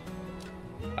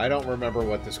 I don't remember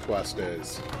what this quest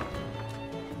is.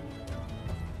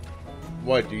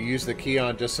 What, do you use the key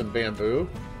on just some bamboo?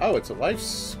 Oh, it's a life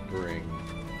spring.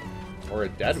 Or a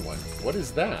dead one. What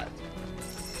is that?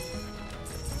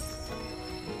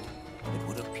 It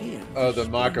would appear. Oh, the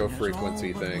Mako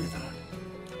frequency thing.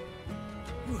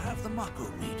 You have the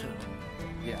Mako meter.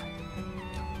 Yeah.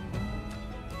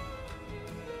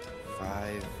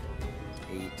 5,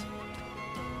 8.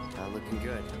 Not looking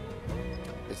good.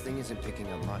 This thing isn't picking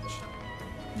up much.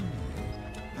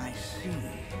 I see.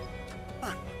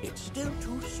 But it's still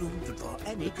too soon to draw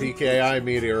any The PKI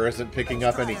meteor isn't picking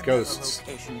up any ghosts.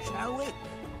 location, shall we?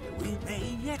 We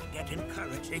may yet get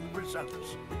encouraging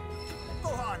results. Go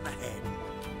on ahead.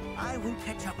 I will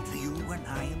catch up to you when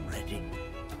I am ready.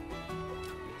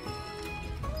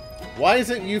 Why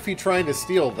isn't Yuffie trying to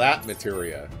steal that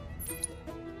materia?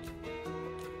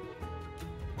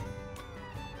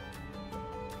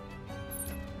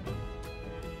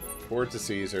 Forward to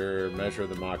Caesar, measure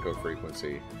the Mako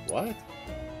frequency. What?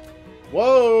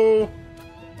 Whoa!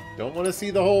 Don't want to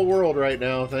see the whole world right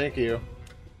now, thank you.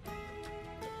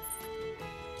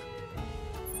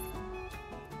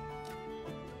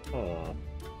 Oh.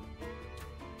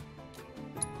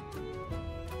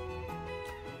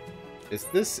 Is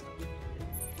this...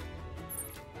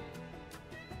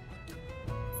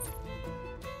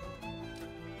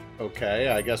 Okay,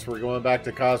 I guess we're going back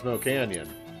to Cosmo Canyon.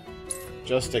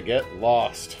 Just to get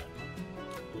lost.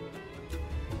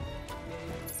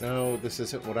 No, this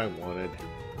isn't what I wanted.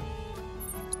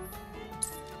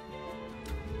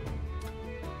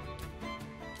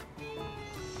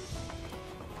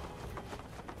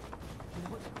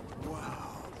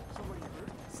 Wow.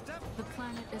 The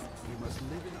planet is... We must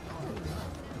live in harmony.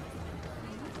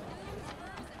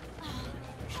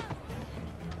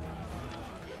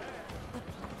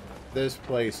 This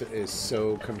place is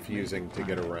so confusing to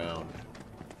get around.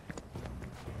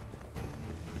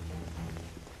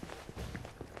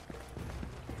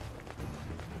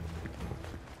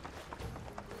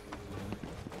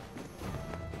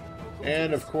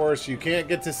 And of course, you can't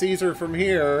get to Caesar from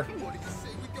here,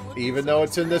 even though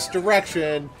it's in this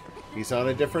direction. He's on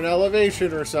a different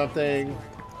elevation or something.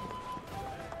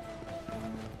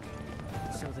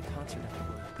 So the concert at the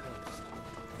Gold Coast.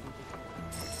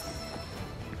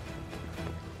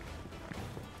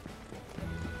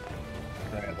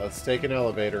 Alright, let's take an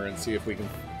elevator and see if we can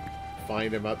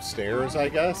find him upstairs, I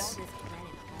guess. The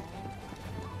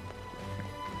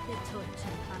torch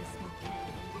of Cosmo Canyon.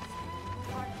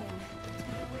 Hearken to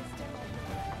the wisdom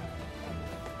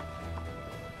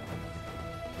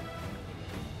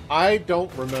I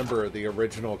don't remember the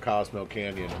original Cosmo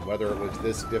Canyon, whether it was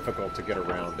this difficult to get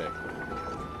around it.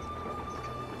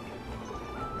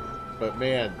 But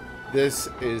man, this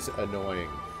is annoying.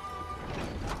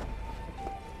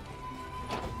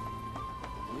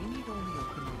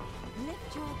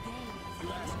 Lift your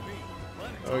gaze.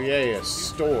 Oh yeah, a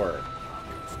store.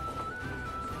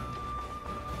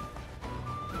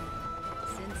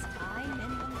 Since time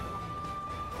immemorial.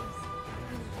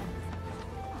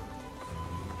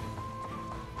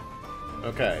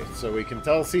 Okay, so we can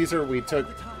tell Caesar we took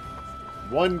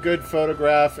one good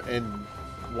photograph and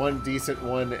one decent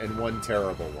one and one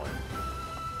terrible one.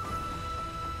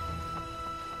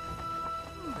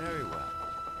 Very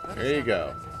well. There you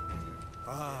go.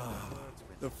 Ah,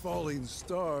 the falling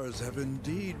stars have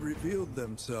indeed revealed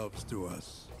themselves to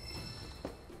us.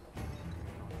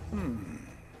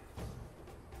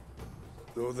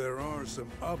 Though there are some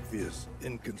obvious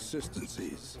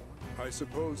inconsistencies, I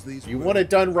suppose these You will want it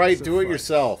done right, do it suffice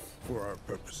yourself. for our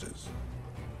purposes.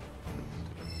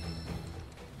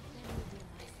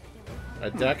 A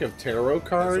deck of tarot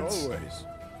cards? As always,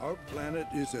 our planet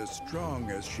is as strong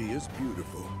as she is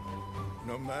beautiful.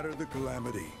 No matter the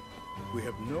calamity, we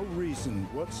have no reason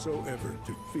whatsoever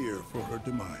to fear for her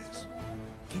demise.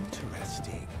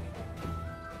 Interesting.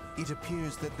 It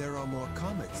appears that there are more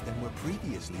comets than were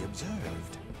previously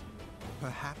observed.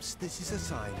 Perhaps this is a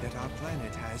sign that our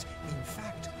planet has, in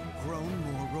fact, grown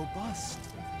more robust.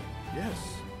 Yes,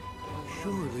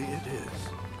 surely it is.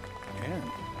 And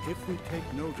if we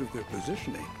take note of their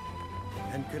positioning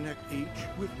and connect each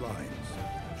with lines,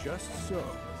 just so,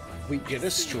 we get a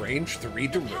strange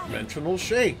three-dimensional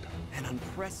shape. An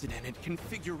unprecedented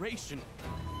configuration.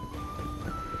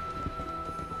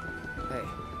 Hey,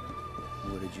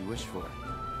 what did you wish for?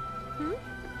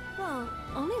 Well,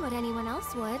 only what anyone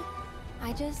else would.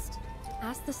 I just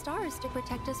asked the stars to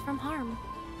protect us from harm.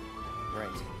 Right.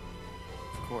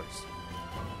 Of course.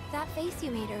 That face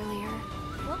you made earlier,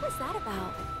 what was that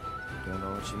about? Don't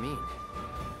know what you mean.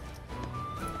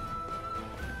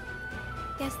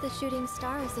 Guess the shooting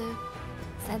stars have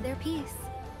said their piece.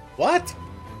 What?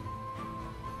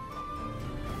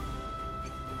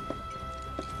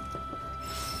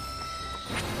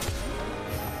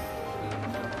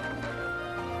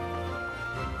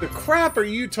 The crap are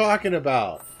you talking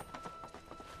about?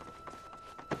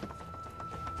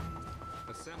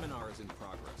 A seminar is in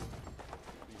progress.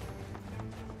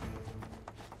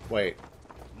 Wait.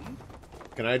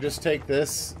 Can I just take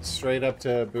this straight up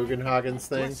to Bugenhagen's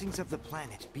thing? Blessings of the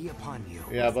planet be upon you.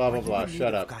 Yeah, blah, blah, Are you blah. in need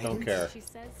Shut of up. Don't guidance? care. She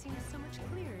says seems so much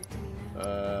clearer to me now.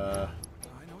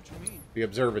 I know what you mean. The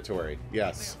observatory.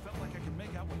 Yes. I felt like I could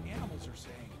make out what animals are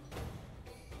saying.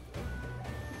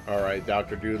 Alright,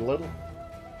 Dr. Doodle.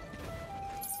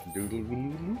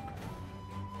 Doodle.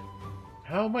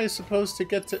 How am I supposed to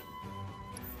get to...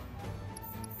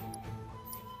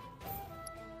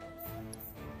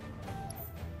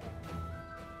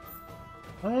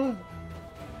 Huh?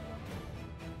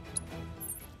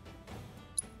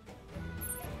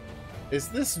 Is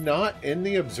this not in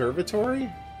the observatory?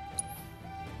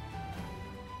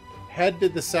 Head to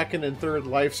the second and third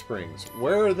life springs.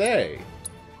 Where are they?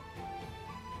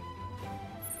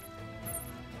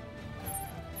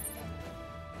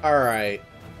 Alright.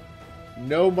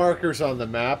 No markers on the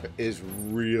map is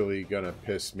really gonna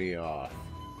piss me off.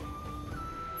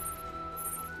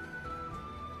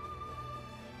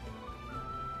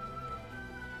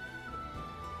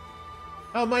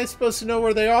 How am I supposed to know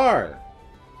where they are?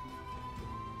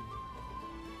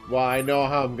 Well, I know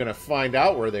how I'm gonna find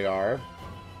out where they are.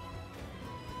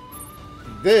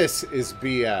 This is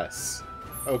BS.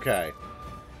 Okay.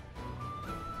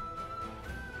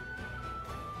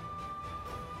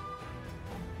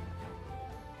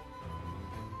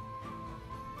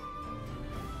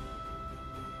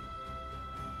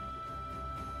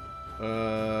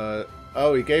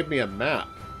 Oh, he gave me a map.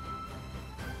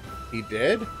 He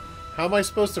did? How am I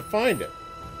supposed to find it?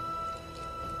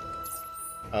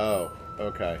 Oh,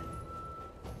 okay.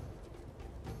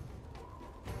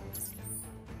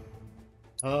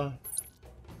 Huh?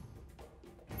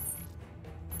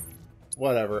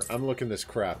 Whatever, I'm looking this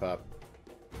crap up.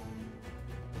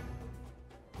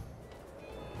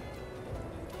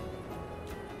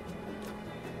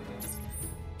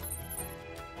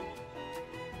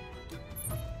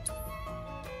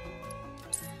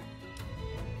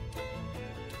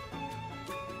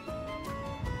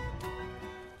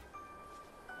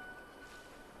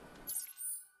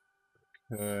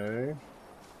 Okay.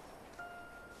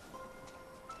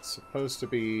 It's supposed to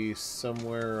be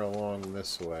somewhere along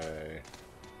this way.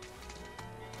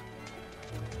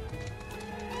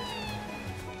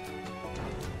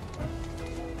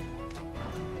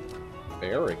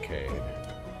 Barricade.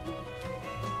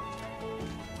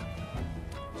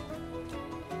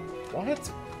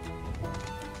 What?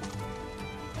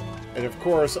 And of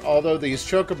course, although these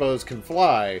chocobos can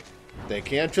fly, they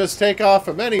can't just take off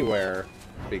from anywhere,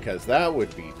 because that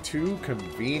would be too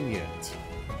convenient.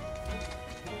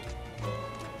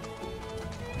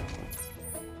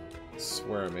 I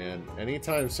swear, man,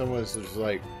 anytime someone's just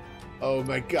like, oh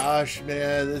my gosh,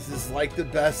 man, this is like the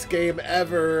best game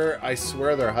ever, I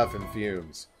swear they're huffing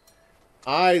fumes.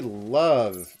 I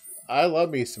love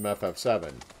me some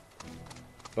FF7.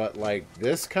 But like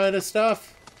this kind of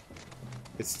stuff,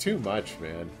 it's too much,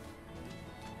 man.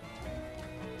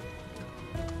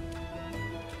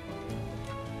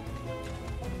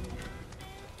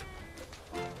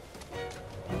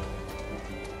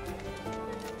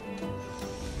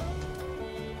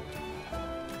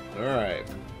 All right.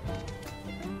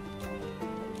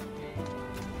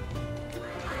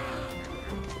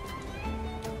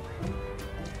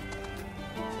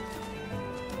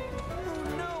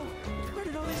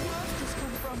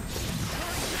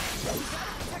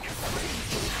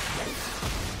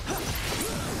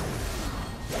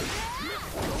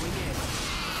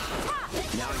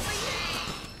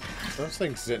 Those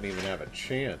things didn't even have a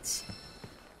chance.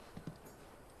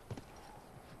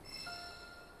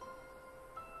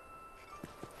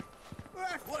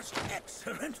 That was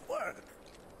excellent work.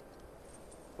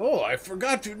 Oh, I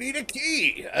forgot you need a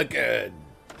key again.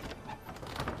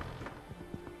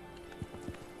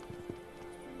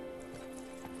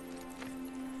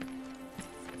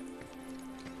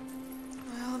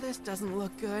 Well, this doesn't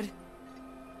look good.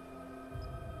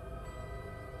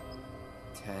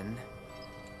 10.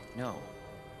 No.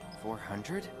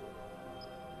 400?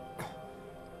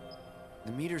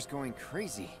 The meter's going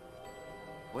crazy.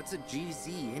 What's a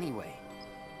GZ anyway?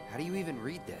 How do you even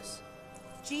read this?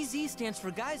 GZ stands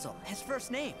for Geisel, his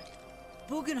first name.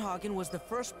 Bugenhagen was the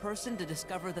first person to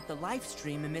discover that the life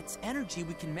stream emits energy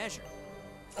we can measure.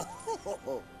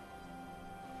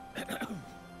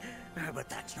 But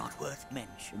that's not worth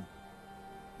mention.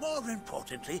 More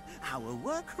importantly, our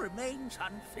work remains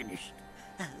unfinished.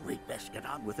 We'd best get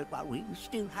on with it while we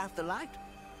still have the light.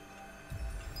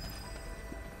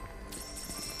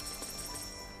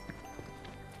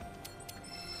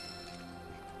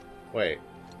 Wait.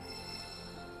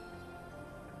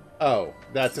 Oh,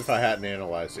 that's if I hadn't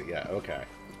analyzed it yet. Okay.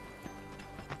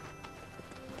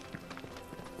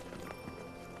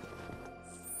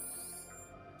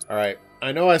 Alright.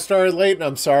 I know I started late and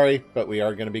I'm sorry, but we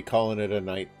are going to be calling it a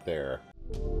night there.